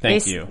like,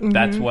 thank you.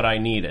 That's what I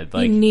needed.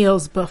 He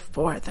kneels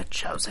before the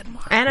chosen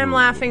one. And I'm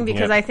laughing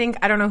because I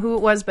don't know who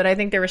it was, but I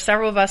think there were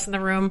several of us in the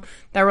room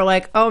that were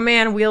like, oh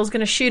man, Wheel's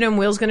going to shoot him.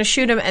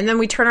 And then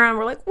we turn around and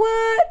we're like,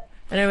 what?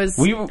 And it was...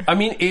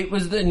 it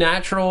was the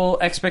natural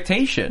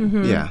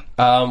expectation.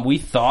 Yeah. We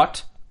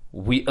thought...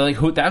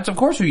 that's of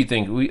course who you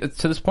think.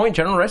 To this point,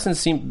 General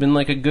Reston's been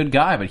like a good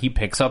guy, but he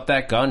picks up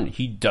that gun.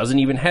 He doesn't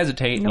even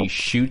hesitate, and he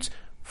shoots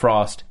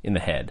Frost in the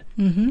head.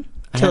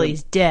 Till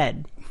he's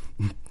dead.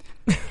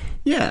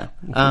 Yeah.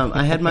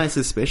 I had my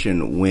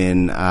suspicion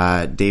when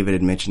David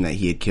had mentioned that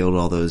he had killed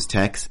all those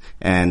techs,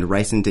 and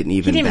Rison didn't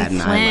even bat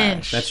an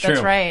eyelash. That's true.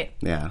 That's right.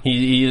 Yeah.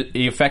 He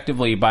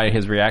effectively, by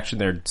his reaction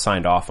there,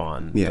 signed off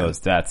on those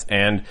deaths.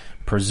 And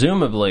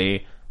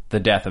presumably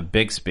the death of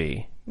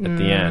Bixby at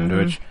the end,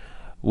 which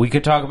we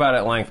could talk about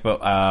at length, but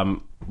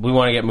we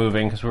want to get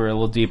moving because we're a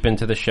little deep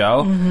into the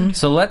show.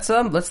 So let's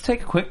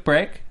take a quick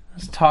break.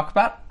 Let's talk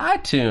about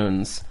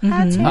iTunes.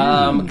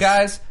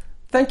 Guys,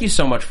 thank you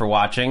so much for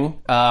watching.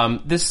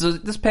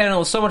 This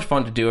panel is so much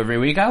fun to do every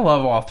week. I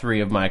love all three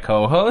of my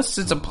co-hosts.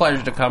 It's a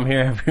pleasure to come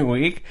here every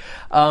week.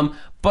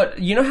 But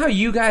you know how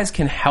you guys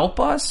can help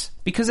us?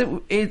 Because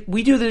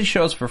we do these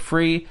shows for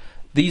free.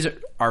 These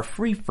are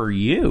free for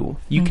you.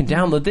 You can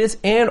download this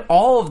and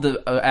all of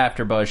the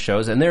AfterBuzz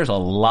shows, and there's a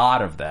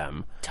lot of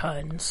them.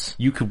 Tons.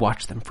 You could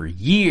watch them for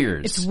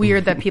years. It's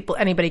weird that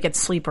anybody gets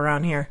sleep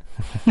around here.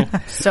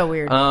 So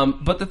weird.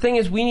 But the thing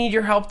is, we need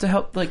your help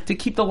to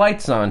keep the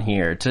lights on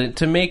here,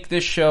 to make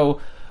this show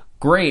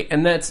great.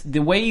 And that's the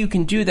way you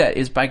can do that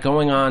is by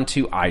going on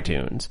to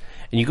iTunes.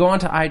 And you go on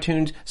to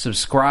iTunes,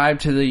 subscribe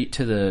to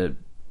the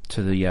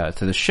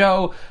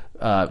show,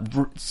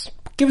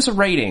 give us a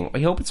rating. I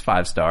hope it's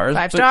 5 stars.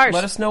 5 stars.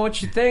 Let us know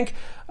what you think.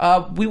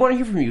 We want to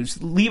hear from you.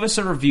 Just leave us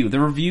a review. The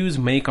reviews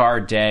make our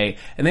day,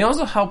 and they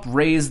also help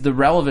raise the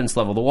relevance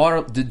level,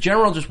 the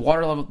general just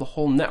water level of the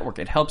whole network.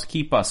 It helps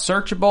keep us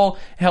searchable.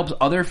 It helps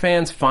other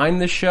fans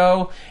find the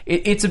show.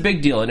 It's a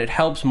big deal, and it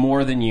helps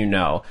more than you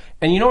know.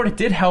 And you know what it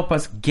did help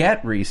us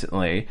get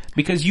recently,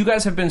 because you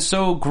guys have been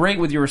so great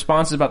with your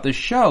responses about this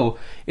show,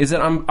 is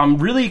that I'm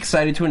really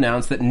excited to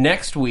announce that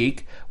next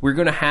week we're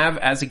going to have,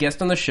 as a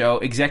guest on the show,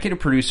 executive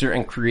producer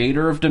and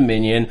creator of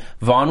Dominion,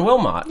 Vaughn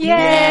Wilmot.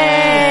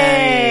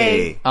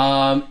 Yay!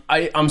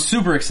 I'm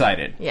super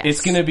excited. Yes.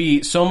 It's going to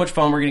be so much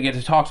fun. We're going to get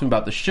to talk to him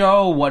about the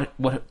show,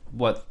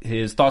 what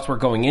his thoughts were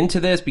going into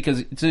this,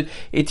 because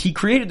he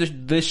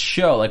created this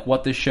show, like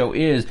what this show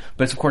is,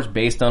 but it's of course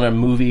based on a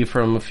movie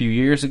from a few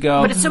years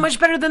ago. But it's so much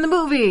better than the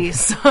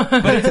movies.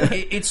 But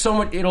it's so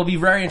much. It'll be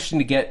very interesting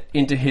to get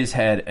into his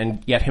head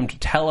and get him to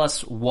tell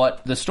us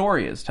what the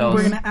story is. We're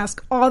going to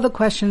ask all the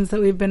questions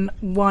that we've been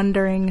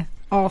wondering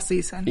all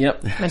season.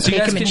 Yep. And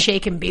take him and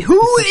shake him.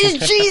 Who is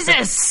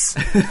Jesus?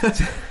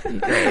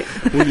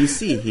 Great. Well, you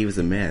see, he was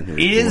a man who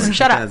was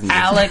shut up,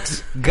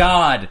 Alex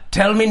God.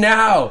 Tell me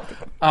now.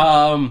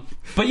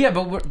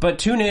 But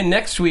tune in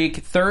next week,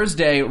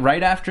 Thursday,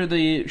 right after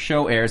the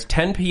show airs,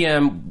 10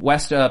 p.m.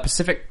 West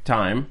Pacific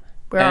time.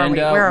 Where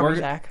are we,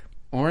 Zach?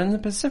 We're in the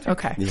Pacific.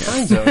 Okay.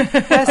 Time zone.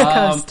 West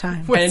Coast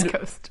time. West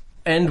Coast.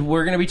 And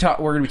we're going to be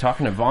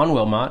talking to Vaughn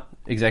Wilmot,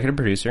 executive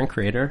producer and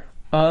creator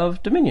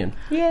of Dominion.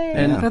 Yay.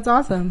 And that's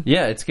awesome.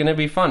 Yeah, it's going to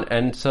be fun.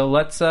 And so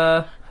let's... do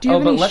you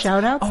have any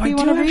shout-outs that you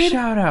want to read? I do have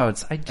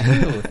shout-outs. I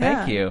do.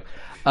 Thank you.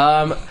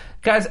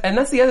 Guys, and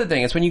that's the other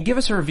thing, is when you give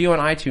us a review on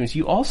iTunes,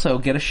 you also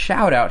get a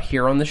shout-out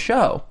here on the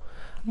show.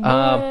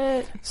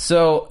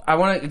 So I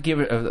want to give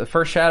a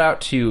first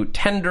shout-out to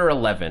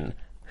Tender11,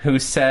 who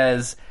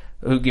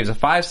gives a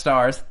 5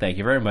 stars. Thank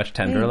you very much,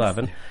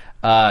 Tender11.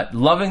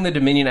 Loving the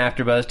Dominion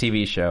AfterBuzz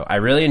TV show. I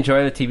really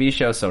enjoy the TV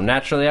show, so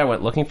naturally I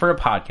went looking for a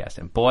podcast,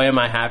 and boy am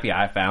I happy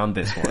I found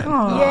this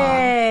one.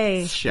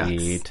 Yay!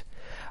 Sweet.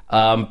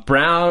 Brown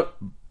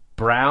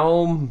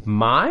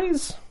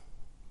Mize?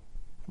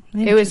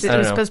 It was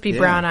supposed to be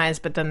Brown Eyes,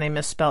 but then they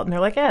misspelled, and they're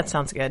like, it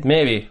sounds good.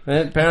 Maybe.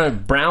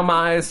 Brown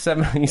Mize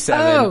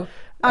 77. Oh,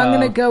 I'm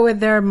going to go with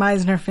their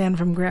Meisner fan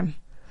from Grimm.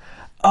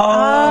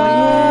 Oh,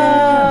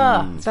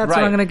 yeah. That's what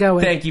I'm going to go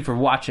with. Thank you for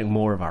watching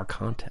more of our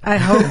content. I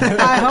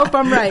hope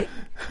I'm right,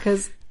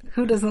 because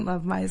who doesn't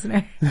love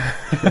Meisner?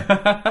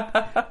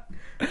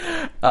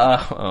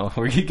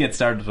 We could get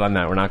started on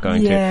that. We're not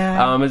going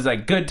to. It's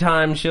like good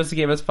time. She also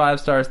gave us 5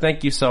 stars.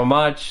 Thank you so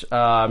much.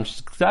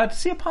 She's glad to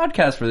see a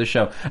podcast for the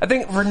show. I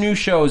think for new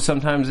shows,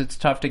 sometimes it's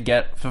tough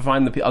to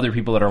find the other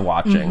people that are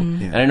watching.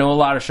 Mm-hmm. Yeah. And I know a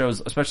lot of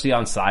shows, especially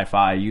on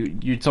Sci-Fi,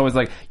 it's always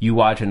like you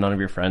watch and none of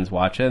your friends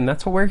watch it, and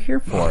that's what we're here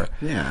for.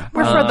 Yeah,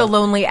 we're for the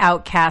lonely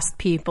outcast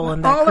people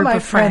and that all group of my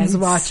of friends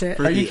watch it.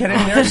 Are you kidding?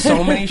 There are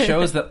so many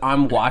shows that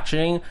I'm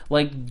watching,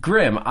 like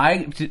Grimm.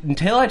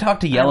 Until I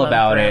talked to Yell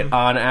about Grimm. it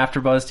on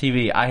AfterBuzz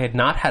TV, movie I had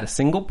not had a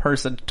single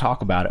person to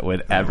talk about it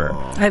with ever.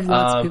 I have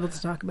lots of people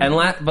to talk about.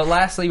 And but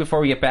lastly, before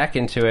we get back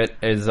into it,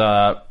 is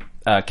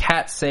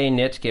Kat Say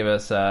Knit gave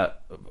us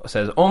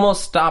says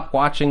almost stopped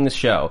watching the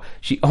show.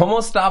 She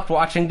almost stopped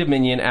watching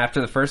Dominion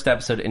after the first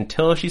episode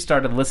until she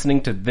started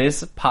listening to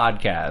this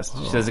podcast.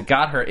 She says it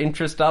got her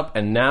interest up,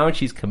 and now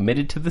she's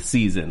committed to the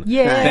season.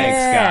 Yeah.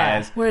 Thanks,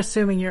 guys. We're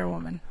assuming you're a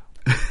woman.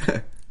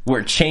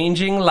 We're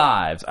changing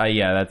lives.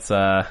 Yeah, that's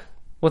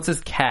what's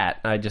this cat?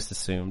 I just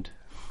assumed.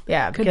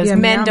 Yeah, Could because be a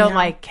men meow don't meow.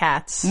 like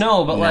cats.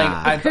 No, but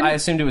like Nah. I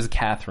assumed it was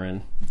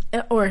Catherine.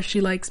 Or she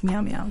likes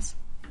meow meows.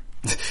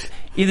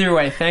 Either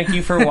way, thank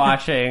you for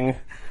watching.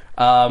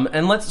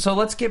 And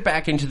let's get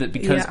back into it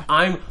because Yeah.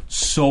 I'm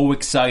so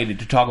excited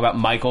to talk about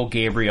Michael,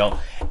 Gabriel,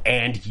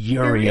 and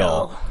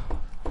Uriel.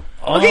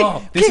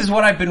 Oh, this is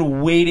what I've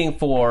been waiting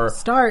for.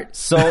 Start.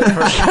 So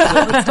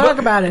Let's talk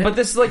about it. But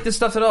this is like the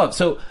stuff that I love.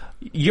 So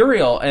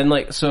Uriel and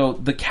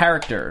the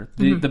character,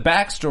 the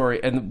backstory,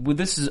 and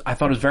this is I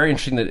thought it was very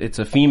interesting that it's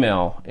a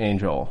female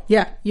angel.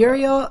 Yeah,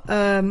 Uriel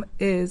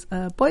is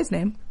a boy's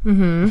name.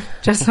 Mm-hmm.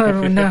 Just so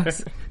everyone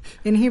knows.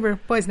 In Hebrew,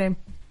 boy's name.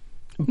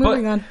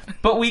 Moving on.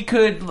 But we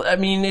could, I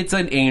mean, it's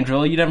an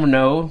angel. You never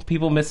know.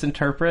 People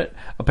misinterpret,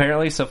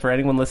 apparently. So for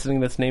anyone listening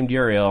that's named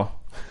Uriel,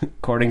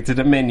 according to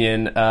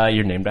Dominion,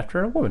 you're named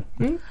after a woman.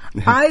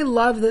 I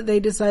love that they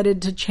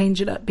decided to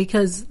change it up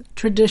because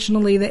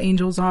traditionally the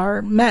angels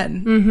are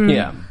men.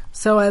 Yeah.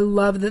 So I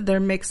love that they're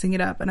mixing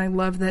it up, and I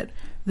love that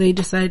they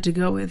decided to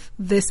go with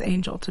this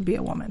angel to be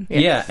a woman.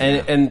 Yeah,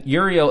 and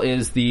Uriel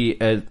is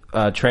the,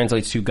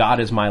 translates to God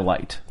is my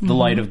light, the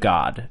light of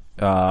God.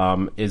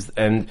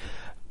 And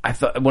I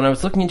thought when I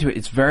was looking into it,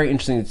 it's very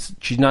interesting.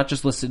 She's not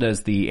just listed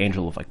as the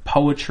angel of like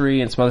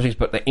poetry and some other things,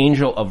 but the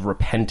angel of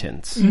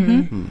repentance.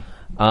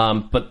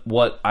 But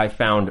what I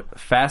found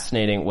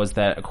fascinating was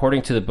that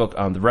according to the book,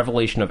 the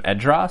Revelation of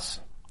Esdras,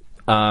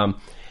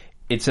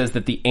 it says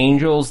that the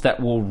angels that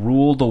will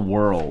rule the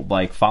world,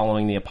 like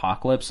following the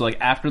apocalypse, so like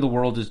after the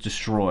world is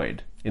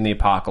destroyed in the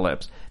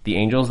apocalypse, the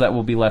angels that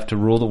will be left to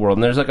rule the world.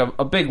 And there's like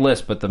a big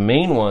list, but the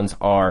main ones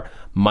are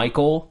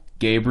Michael,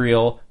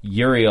 Gabriel,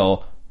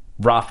 Uriel,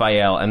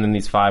 Raphael, and then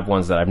these 5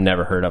 ones that I've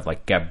never heard of,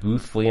 like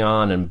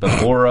Gabuthleon and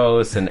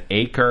Behoros and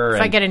Acre.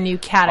 If I get a new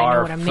cat, I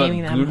know what I'm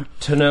naming them.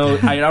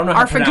 Arfagutino. I don't know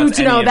how to pronounce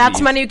any Arfagutino, of that's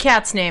these. my new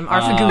cat's name.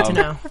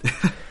 Arfagutino.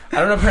 I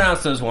don't know how to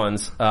pronounce those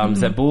ones.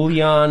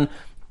 Zebulion.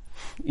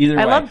 Either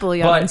way. I love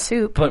bouillon and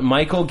soup. But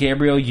Michael,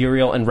 Gabriel,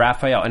 Uriel, and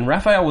Raphael. And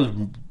Raphael was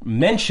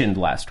mentioned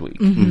last week.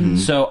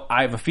 So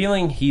I have a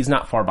feeling he's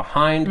not far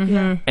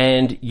behind.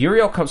 And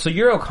Uriel comes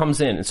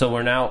in. And so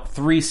we're now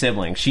 3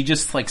 siblings. She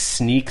just like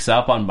sneaks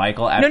up on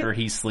Michael after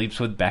he sleeps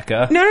with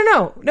Becca.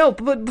 No,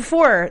 but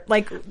before,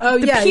 like, Oh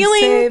the yeah,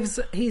 peeling...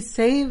 she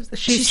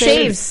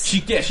saves.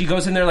 She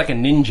goes in there like a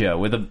ninja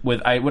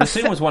with I would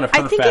assume it was one of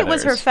her I think feathers. it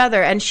was her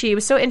feather, and she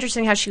was so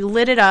interesting how she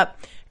lit it up,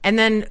 and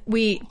then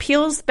we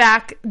peels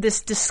back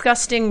this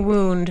disgusting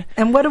wound.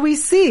 And what do we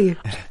see?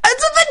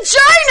 It's a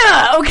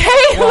vagina,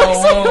 okay?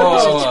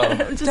 Whoa.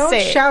 Just Don't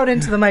say it. shout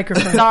into the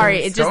microphone. Sorry,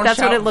 it just Don't that's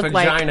what shout it looked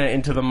like. vagina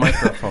into the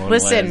microphone.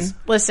 Liz.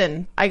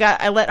 Listen.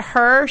 I let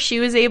her. She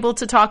was able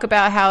to talk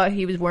about how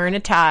he was wearing a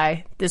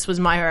tie. This was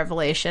my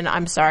revelation.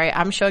 I'm sorry.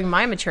 I'm showing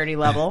my maturity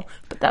level,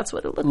 but that's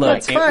what it looked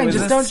like. That's fine, was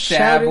just a don't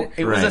stab, shout it.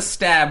 It was a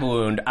stab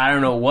wound. I don't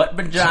know what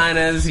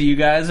vaginas you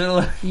guys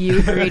are. You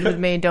agreed with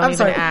me. Don't I'm even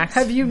sorry. ask.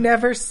 Have you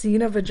never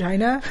seen a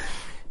vagina?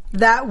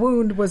 That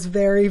wound was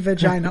very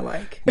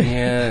vagina-like.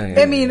 Yeah.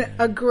 I mean,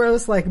 a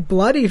gross, like,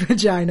 bloody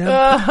vagina. No.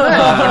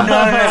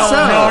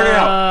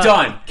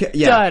 Done.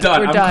 Yeah.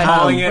 Done. We're I'm done.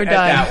 calling it We're at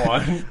done. that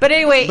one. But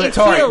anyway, But it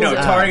Tori,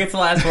 heals. Tori gets the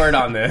last word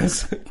on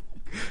this.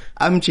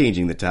 I'm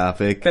changing the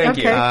topic. Thank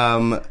you.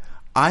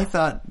 I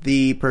thought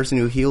the person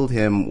who healed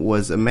him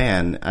was a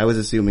man. I was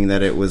assuming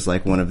that it was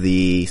like one of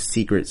the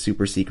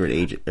super secret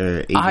agent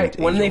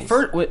When they angels.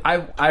 first, I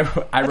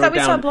wrote we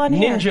saw down blonde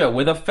hair. ninja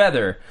with a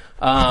feather.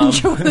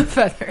 with a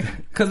feather.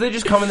 Because they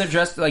just come in there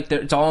dressed like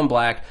it's all in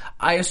black.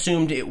 I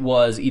assumed it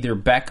was either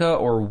Becca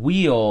or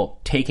Wheel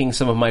taking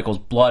some of Michael's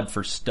blood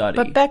for study.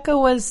 But Becca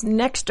was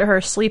next to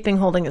her, sleeping,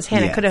 holding his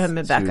hand. It Yes, could have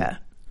been Becca.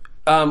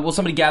 well,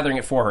 somebody gathering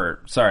it for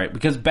her. Sorry,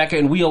 because Becca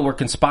and Wheel were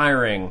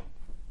conspiring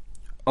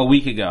a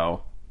week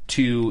ago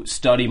to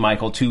study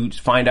Michael, to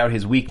find out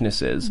his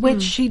weaknesses.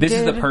 Which she This did.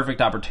 is the perfect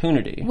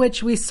opportunity.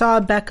 Which we saw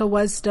Becca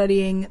was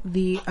studying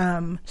the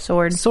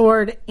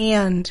Sword.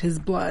 and his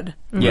blood.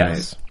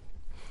 Yes.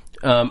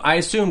 I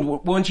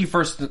assumed when she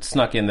first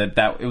snuck in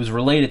that it was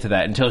related to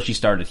that until she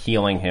started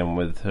healing him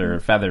with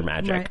her feather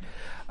magic.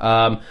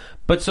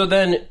 But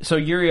so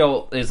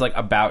Uriel is like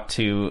about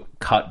to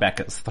cut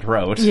Becca's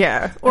throat.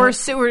 Yeah. Or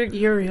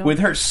Uriel. With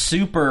her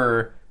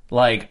super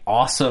like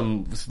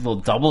awesome little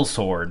double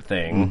sword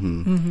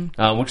thing,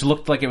 which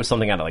looked like it was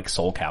something out of like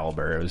Soul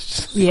Calibur. It was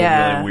just a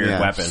really weird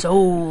weapon.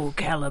 Soul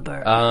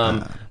Calibur.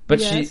 But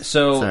Yes.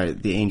 Sorry,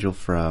 the angel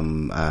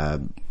from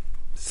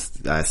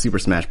Super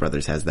Smash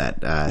Brothers has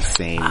that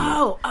same.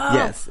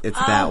 Yes, it's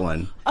that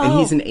one, and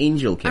he's an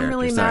angel character. I'm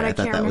really Sorry, mad I I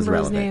thought can't that was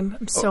remember his relevant. name.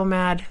 I'm so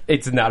mad.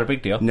 It's not a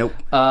big deal. Nope.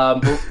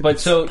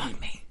 But so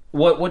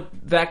what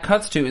that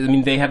cuts to is, I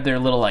mean, they have their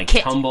little like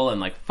Kit. tumble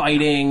and like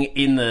fighting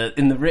in the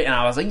ring, and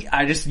I was like,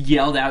 I just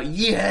yelled out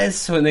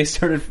yes when they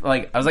started,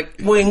 like, I was like,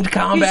 winged He's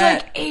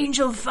combat. like,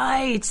 angel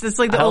fights. That's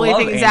like the I only love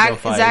thing. angel Zach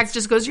fights.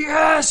 just goes,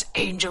 yes,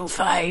 angel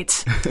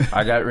fights.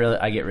 I get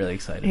really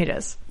excited. He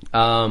does.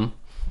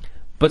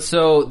 But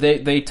so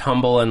they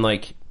tumble, and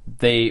like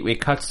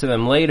it cuts to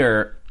them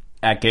later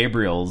at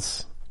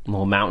Gabriel's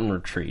little mountain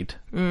retreat.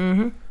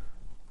 Mm-hmm.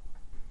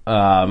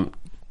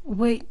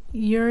 Wait,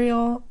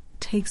 Uriel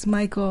takes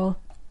Michael,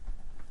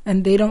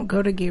 and they don't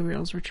go to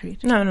Gabriel's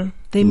retreat. No.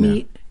 They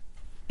meet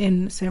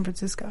in San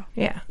Francisco.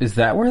 Yeah. Is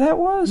that where that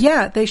was?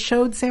 Yeah, they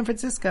showed San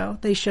Francisco.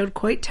 They showed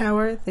Coit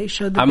Tower. They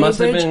showed the I Bay must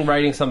have Bridge been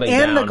writing something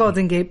and down. the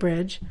Golden Gate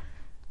Bridge.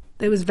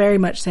 It was very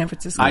much San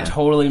Francisco. I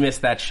totally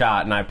missed that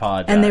shot, and I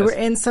apologize. And they were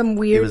in some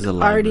weird was a arty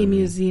library.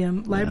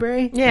 museum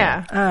library.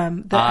 Yeah.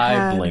 That I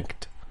had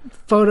blinked.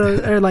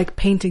 photos or like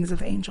paintings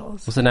of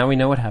angels. So now we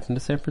know what happened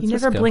to San You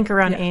Francisco. never blink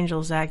around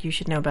angels, Zach. You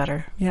should know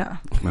better. Yeah,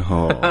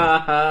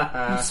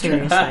 Oh.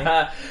 Seriously.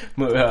 That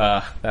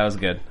was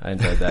good. I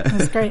enjoyed that.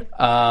 that's great.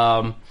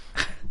 But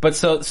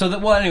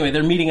well, anyway,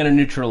 they're meeting at a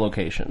neutral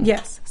location.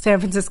 Yes, San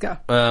Francisco.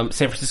 San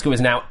Francisco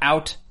is now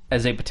out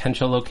as a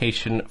potential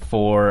location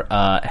for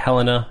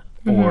Helena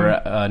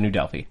or New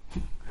Delphi.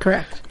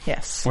 Correct.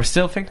 Yes. We're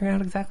still figuring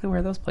out exactly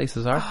where those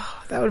places are.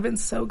 That would have been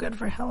so good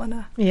for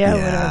Helena. Yeah.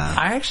 Yeah.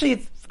 I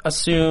actually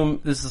assume,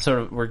 this is sort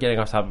of, we're getting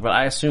off topic, but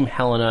I assume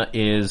Helena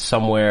is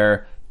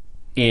somewhere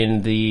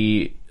in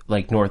the,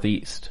 like,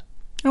 northeast.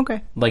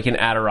 Okay. Like an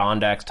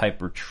Adirondacks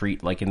type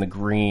retreat, like in the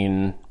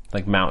green,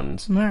 like,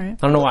 mountains. All right. I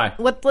don't know why.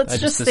 Let's I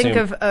just think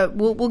assumed. of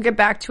we'll get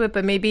back to it,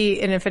 but maybe,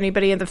 and if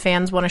anybody in the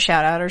fans want to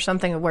shout out or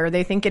something of where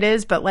they think it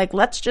is, but like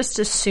let's just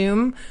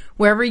assume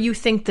wherever you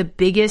think the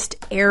biggest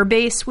air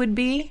base would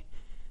be,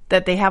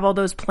 that they have all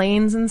those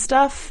planes and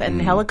stuff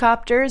and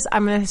helicopters.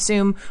 I'm going to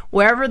assume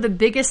wherever the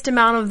biggest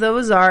amount of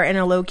those are in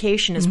a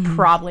location is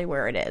probably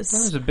where it is.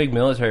 There's a big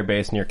military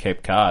base near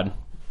Cape Cod.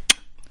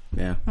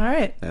 Yeah. All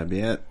right. That'd be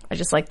it. I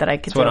just like that I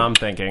could That's what throw I'm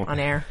thinking. on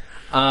air.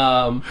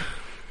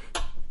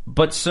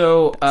 But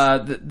so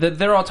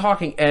they're all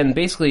talking, and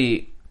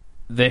basically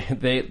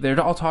they're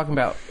all talking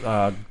about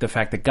the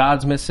fact that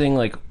God's missing.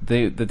 Like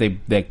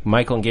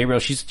Michael and Gabriel,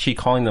 she's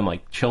calling them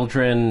like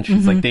children.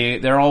 She's like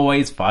they're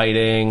always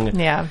fighting.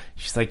 Yeah.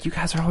 She's like, you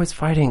guys are always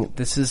fighting.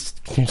 This is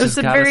you It was just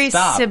a gotta very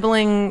stop.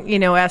 sibling,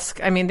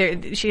 esque. I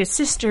mean, she has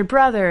sister,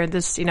 brother.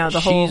 This, the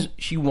whole.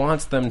 She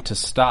wants them to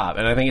stop,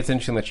 and I think it's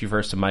interesting that she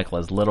refers to Michael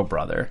as little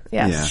brother.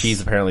 Yes. Yeah.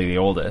 She's apparently the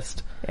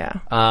oldest.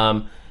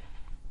 Yeah.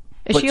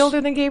 Is but- she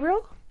older than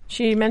Gabriel?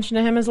 She mentioned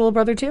to him as a little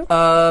brother too.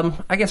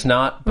 I guess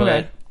not, but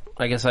Okay.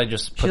 I guess I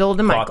just She's older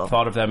than Michael.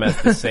 thought of them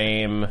as the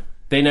same.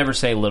 They never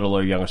say little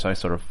or younger, so I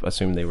sort of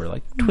assumed they were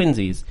like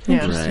twinsies.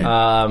 Yeah.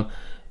 Right.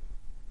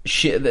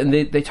 And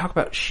they talk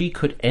about she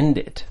could end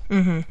it.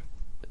 Mm-hmm.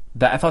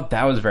 I thought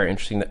that was very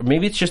interesting.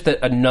 Maybe it's just that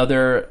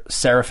another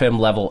seraphim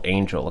level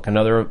angel, like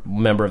another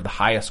member of the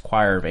highest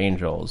choir of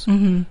angels,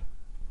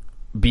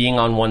 being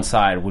on one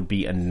side would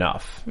be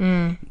enough.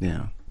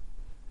 Yeah.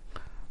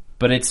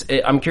 But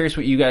I'm curious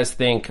what you guys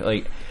think,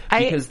 like,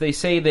 because they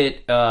say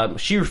that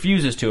she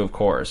refuses to, of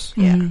course.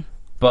 Yeah.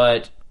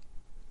 But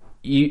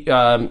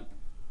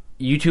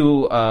you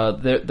two,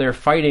 they're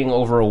fighting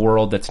over a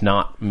world that's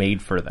not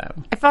made for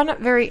them. I found it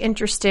very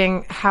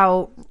interesting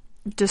how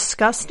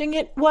disgusting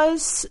it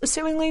was,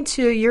 assumingly,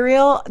 to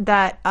Uriel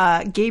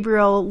that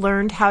Gabriel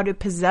learned how to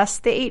possess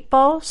the 8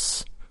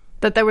 balls.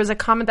 That there was a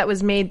comment that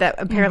was made that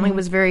apparently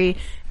was very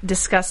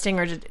disgusting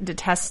or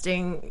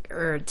detesting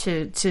or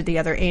to the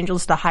other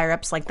angels, the higher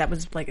ups. Like that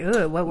was like,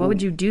 ugh, what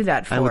would you do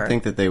that for? I would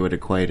think that they would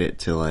equate it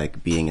to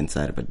like being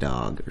inside of a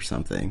dog or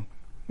something.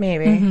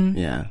 Maybe.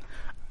 Yeah.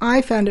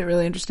 I found it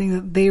really interesting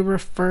that they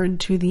referred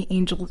to the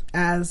angels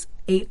as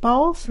 8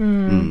 balls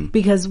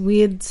because we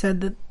had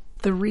said that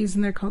the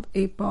reason they're called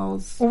 8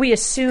 balls Well, we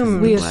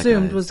assume. we black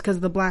assumed eyes. was because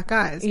of the black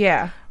eyes.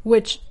 Yeah.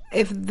 Which,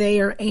 if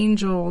they are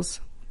angels,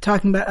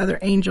 talking about other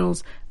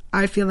angels,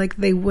 I feel like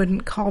they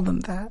wouldn't call them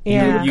that.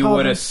 Yeah. They would You call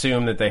would them-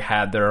 assume that they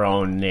had their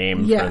own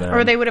name Yeah. for them.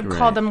 Or they would have called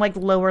Right. them like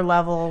lower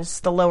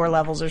levels, the lower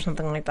levels or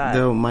something like that.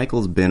 Though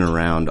Michael's been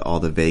around all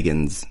the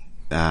Vegans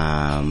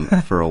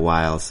for a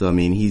while, so I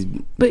mean he's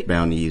But-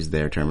 bound to use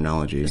their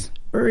terminology.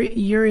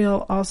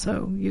 Uriel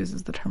also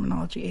uses the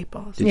terminology 8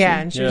 balls. Yeah,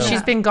 and Yeah.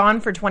 she's been gone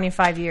for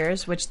 25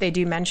 years, which they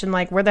do mention,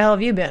 like, where the hell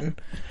have you been?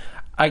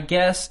 I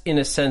guess, in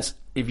a sense,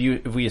 if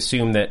we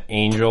assume that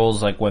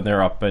angels, like when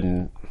they're up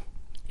in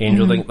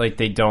angel, like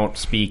they don't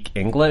speak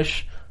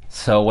English,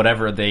 so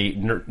whatever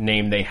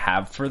name they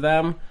have for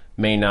them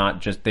may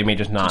not just not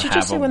Did you have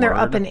just say a when they're word.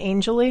 up in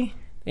Angely?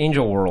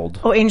 Angel World.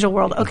 Oh, Angel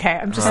World. Okay,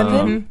 I'm just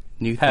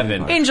New Heaven. theme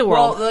park. Angel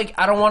World. Well, like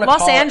I don't want to Los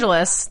call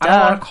Angeles. I don't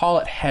duh. want to call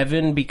it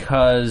heaven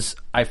because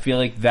I feel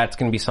like that's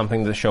going to be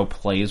something the show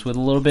plays with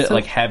a little bit,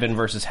 like heaven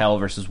versus hell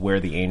versus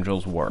where the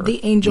angels were. The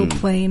angel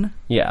plane.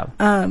 Yeah.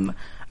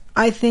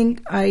 I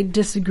think I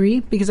disagree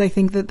because I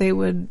think that they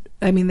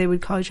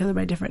would call each other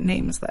by different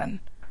names then.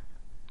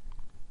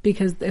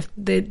 Because if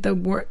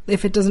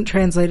it doesn't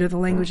translate or the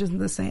language isn't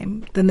the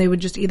same, then they would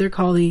just either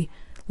call the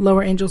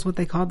lower angels what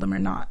they called them or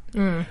not.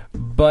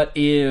 But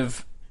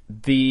if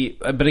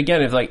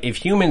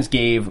humans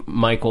gave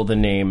Michael the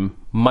name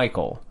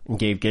Michael and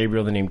gave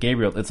Gabriel the name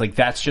Gabriel, it's like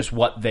that's just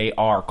what they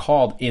are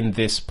called in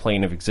this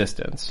plane of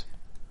existence.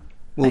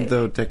 Well,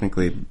 though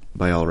technically,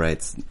 by all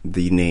rights,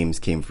 the names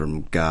came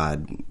from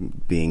God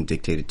being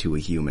dictated to a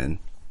human.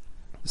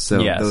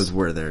 So those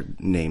were their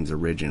names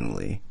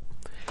originally.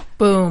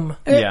 Boom.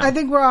 Yeah. I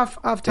think we're off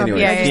topic.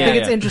 Anyway. I just think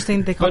it's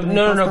interesting they call But them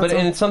no, angels, but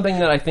that's all. it's something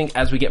that I think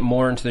as we get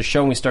more into the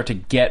show and we start to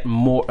get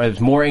more, as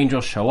more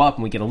angels show up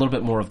and we get a little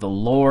bit more of the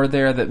lore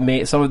there,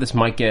 that some of this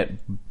might get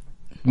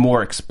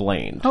more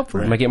explained.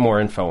 Hopefully. We might get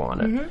more info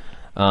on it.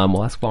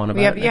 We'll ask Vaughn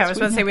about it. I was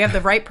about to say we have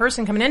the right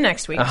person coming in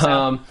next week.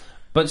 So.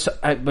 But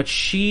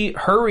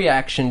her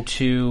reaction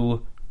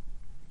to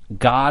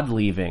God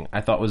leaving, I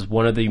thought was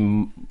one of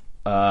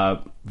the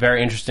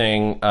very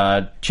interesting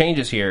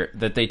changes here.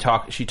 That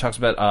she talks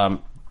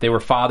about they were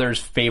Father's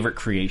favorite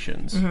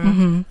creations,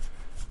 and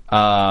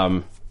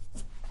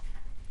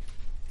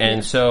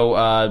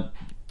so.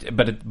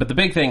 But the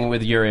big thing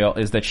with Uriel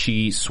is that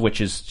she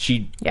switches.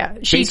 She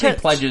basically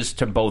pledges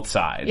to both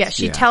sides. Yeah,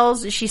 she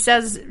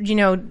says,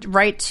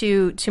 right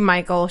to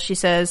Michael, she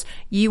says,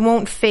 "You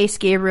won't face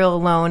Gabriel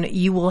alone.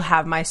 You will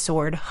have my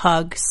sword."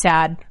 Hug,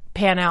 sad,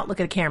 pan out, look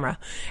at a camera.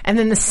 And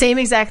then the same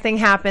exact thing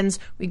happens.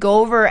 We go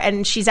over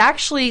and she's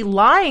actually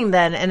lying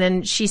then. And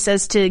then she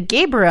says to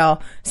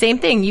Gabriel, same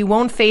thing. "You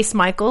won't face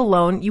Michael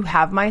alone. You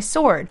have my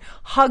sword."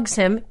 Hugs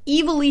him,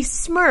 evilly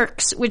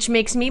smirks, which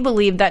makes me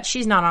believe that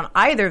she's not on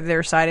either of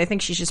their side. I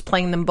think she's just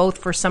playing them both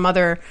for some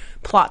other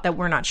plot that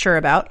we're not sure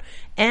about.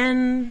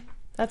 And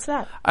that's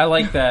that. I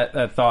like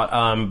that thought.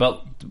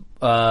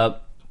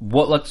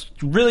 Let's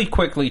really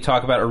quickly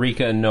talk about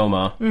Erika and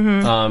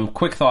Noma.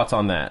 Quick thoughts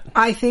on that.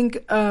 I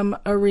think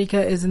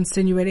Erika is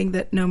insinuating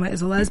that Noma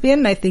is a lesbian,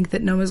 and I think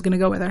that Noma's going to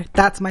go with her.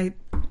 That's my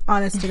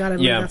honest to God. I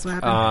believe that's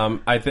what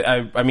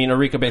happened. I mean,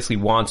 Erika basically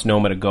wants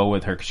Noma to go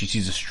with her because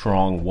she's a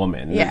strong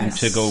woman.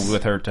 Yes. To go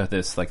with her to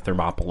this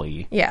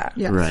Thermopylae. Yeah.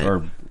 Right.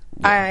 Or,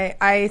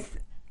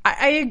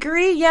 I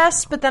agree,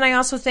 yes, but then I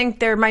also think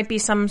there might be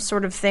some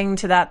sort of thing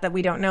to that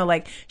we don't know.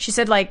 Like, she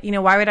said, why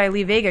would I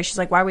leave Vegas? She's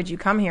like, why would you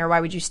come here? Why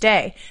would you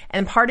stay?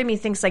 And part of me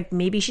thinks,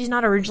 maybe she's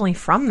not originally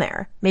from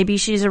there. Maybe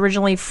she's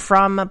originally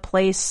from a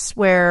place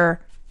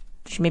where...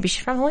 Maybe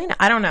she's from Helena.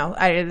 I don't know.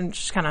 I'm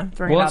just kind of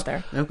throwing it out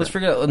there. Let's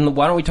figure out...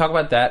 Why don't we talk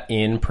about that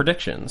in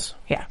predictions?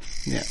 Yeah.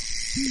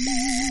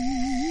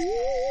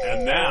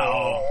 And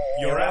now,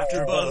 your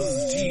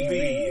AfterBuzz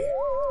TV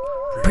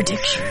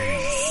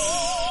Predictions.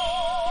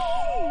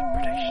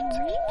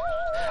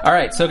 All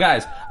right, so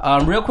guys,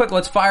 real quick,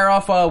 let's fire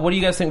off. What do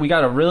you guys think?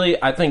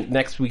 I think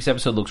next week's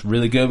episode looks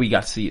really good. We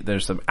got to see,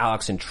 there's some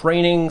Alex in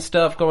training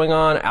stuff going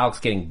on.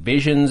 Alex getting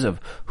visions of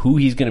who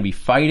he's going to be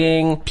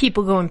fighting.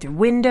 People going through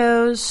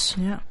windows.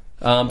 Yeah.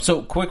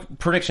 So quick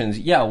predictions.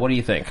 Yeah, what do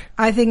you think?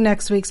 I think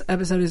next week's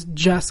episode is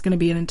just going to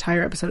be an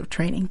entire episode of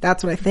training.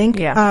 That's what I think.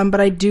 Yeah.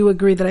 But I do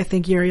agree that I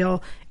think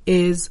Uriel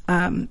is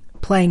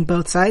playing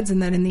both sides,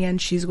 and that in the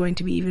end she's going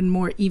to be even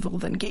more evil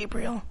than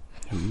Gabriel.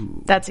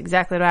 Ooh. That's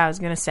exactly what I was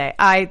going to say.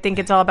 I think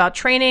it's all about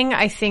training.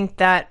 I think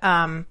that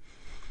I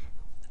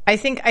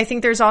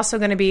think there's also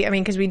going to be,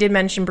 because we did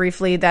mention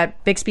briefly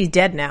that Bixby's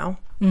dead now.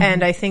 Mm-hmm.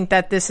 And I think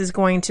that this is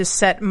going to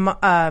set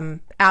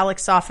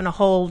Alex off in a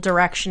whole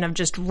direction of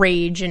just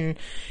rage and,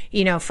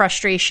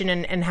 frustration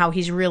and how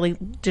he's really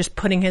just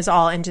putting his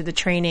all into the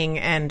training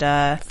and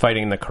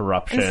fighting the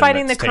corruption.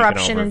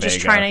 And just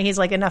trying to, he's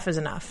like, enough is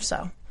enough.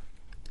 So.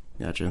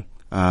 Gotcha.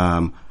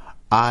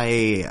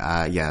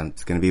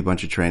 It's going to be a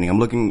bunch of training. I'm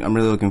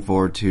really looking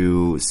forward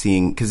to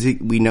seeing, because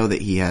we know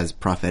that he has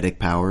prophetic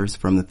powers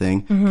from the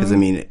thing. Because,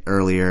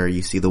 earlier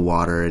you see the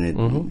water and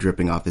it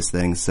dripping off his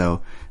thing.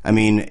 So,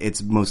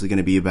 it's mostly going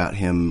to be about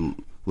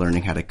him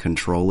learning how to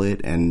control it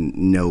and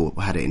know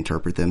how to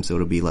interpret them. So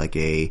it'll be like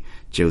a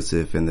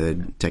Joseph and the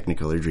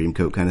Technicolor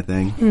Dreamcoat kind of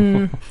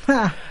thing.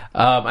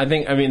 I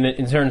think,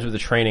 in terms of the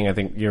training, I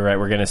think you're right.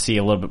 We're going to see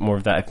a little bit more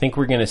of that. I think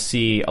we're going to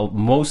see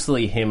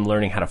mostly him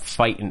learning how to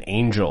fight an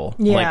angel.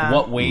 Yeah. Like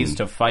what ways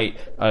to fight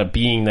a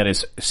being that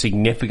is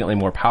significantly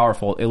more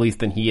powerful, at least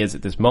than he is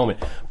at this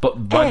moment. But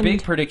my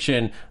big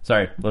prediction,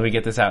 sorry, let me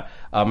get this out.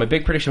 My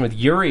big prediction with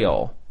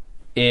Uriel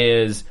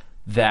is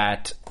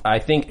that I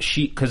think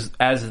because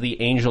as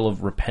the angel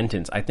of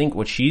repentance, I think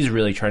what she's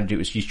really trying to do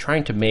is she's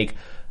trying to make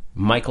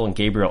Michael and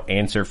Gabriel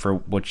answer for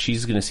what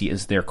she's going to see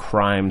as their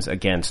crimes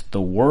against the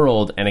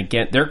world and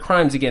their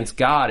crimes against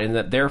God, and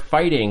that their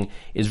fighting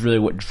is really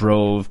what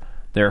drove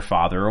their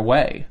father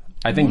away.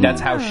 I think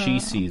that's how she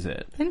sees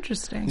it.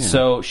 Interesting. Yeah.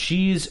 So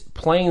she's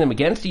playing them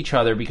against each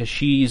other because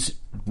she's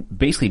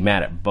basically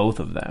mad at both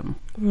of them.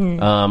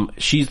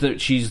 She's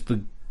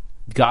the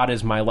God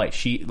is my light.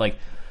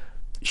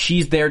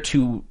 She's there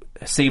to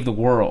save the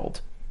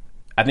world.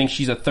 I think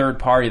she's a third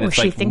party that's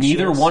like,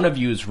 neither one of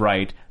you is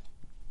right.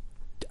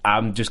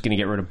 I'm just going to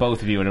get rid of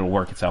both of you and it'll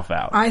work itself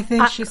out. I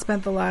think she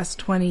spent the last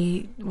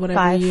 20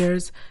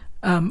 years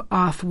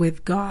off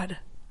with God.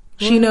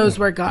 She knows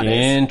where God is.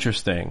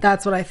 Interesting.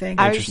 That's what I think.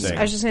 I was just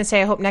going to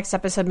say, I hope next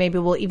episode maybe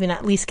we'll even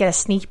at least get a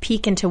sneak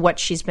peek into what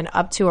she's been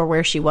up to or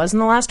where she was in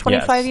the last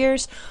 25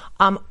 years.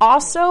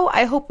 Also,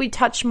 I hope we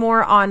touch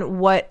more on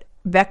what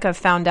Becca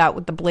found out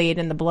with the blade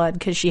and the blood,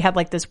 because she had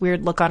like this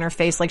weird look on her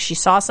face, like she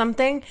saw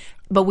something,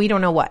 but we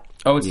don't know what.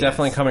 Oh, it's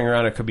definitely coming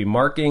around. It could be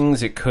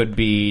markings. It could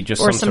be just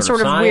or some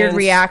sort of science. weird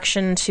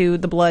reaction to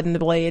the blood and the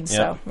blade.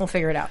 So we'll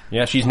figure it out.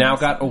 Yeah, she's now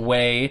got a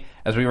way.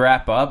 As we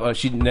wrap up,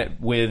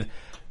 with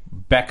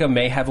Becca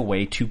may have a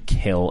way to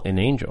kill an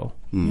angel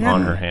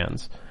on her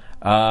hands.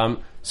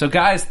 So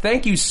guys,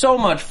 thank you so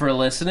much for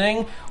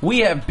listening. We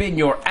have been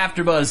your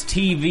AfterBuzz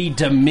TV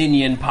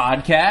Dominion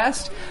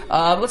podcast.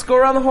 Let's go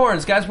around the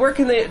horns, guys.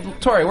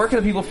 Tori, where can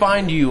the people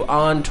find you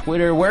on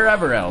Twitter,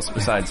 wherever else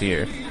besides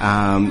here?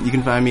 You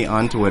can find me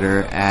on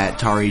Twitter at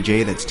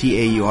TauriJ. That's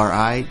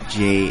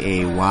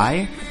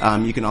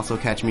TauriJay. You can also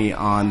catch me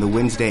on the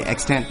Wednesday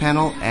Extant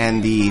panel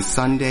and the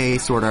Sunday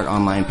Sword Art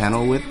Online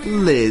panel with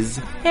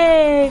Liz.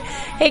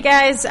 Hey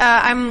guys,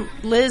 I'm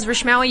Liz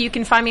Rishmawy. You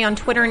can find me on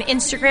Twitter and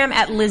Instagram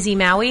at Lizzie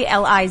Maui,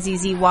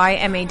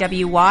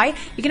 LizzieMawy.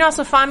 You can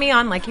also find me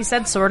on, like you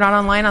said, Sword Art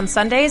Online on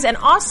Sundays, and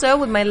also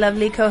with my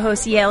lovely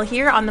co-host Yael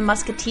here on The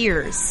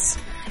Musketeers.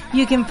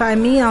 You can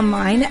find me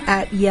online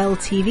at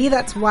YaelTV.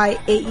 That's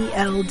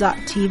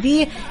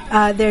YAEL.TV.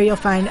 There you'll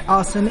find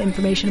awesome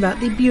information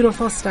about the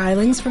beautiful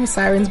stylings from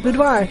Siren's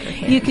Boudoir.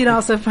 You can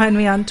also find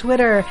me on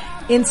Twitter,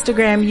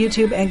 Instagram,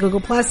 YouTube, and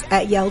Google Plus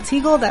at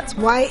YaelTeagle. That's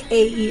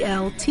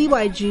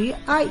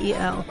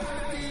YAELTYGIEL.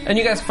 And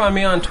you guys can find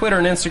me on Twitter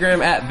and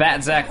Instagram at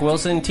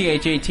 @ZachWilson,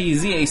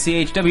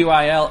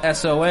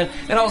 ThatzachWilson,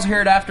 and also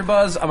here at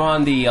AfterBuzz, I'm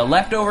on the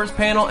Leftovers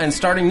panel, and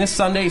starting this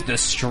Sunday, The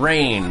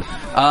Strain.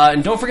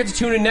 And don't forget to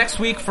tune in next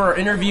week for our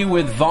interview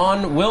with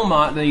Vaughn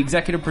Wilmot, the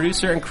executive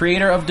producer and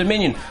creator of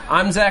Dominion.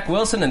 I'm Zach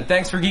Wilson, and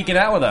thanks for geeking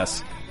out with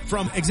us.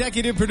 From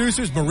executive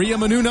producers Maria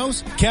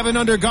Menounos, Kevin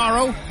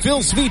Undergaro, Phil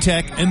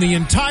Svitek, and the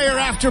entire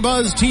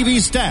AfterBuzz TV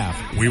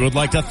staff, we would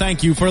like to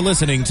thank you for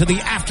listening to the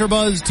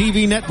AfterBuzz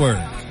TV network.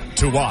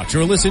 To watch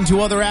or listen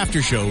to other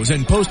after shows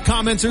and post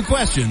comments or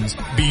questions,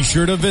 be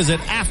sure to visit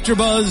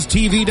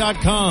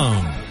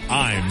AfterBuzzTV.com.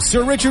 I'm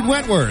Sir Richard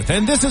Wentworth,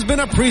 and this has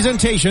been a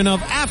presentation of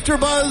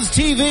AfterBuzz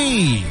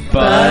TV.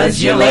 Buzz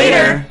you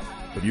later.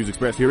 The views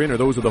expressed herein are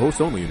those of the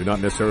hosts only and do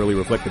not necessarily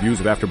reflect the views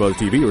of AfterBuzz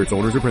TV or its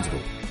owners or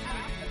principals.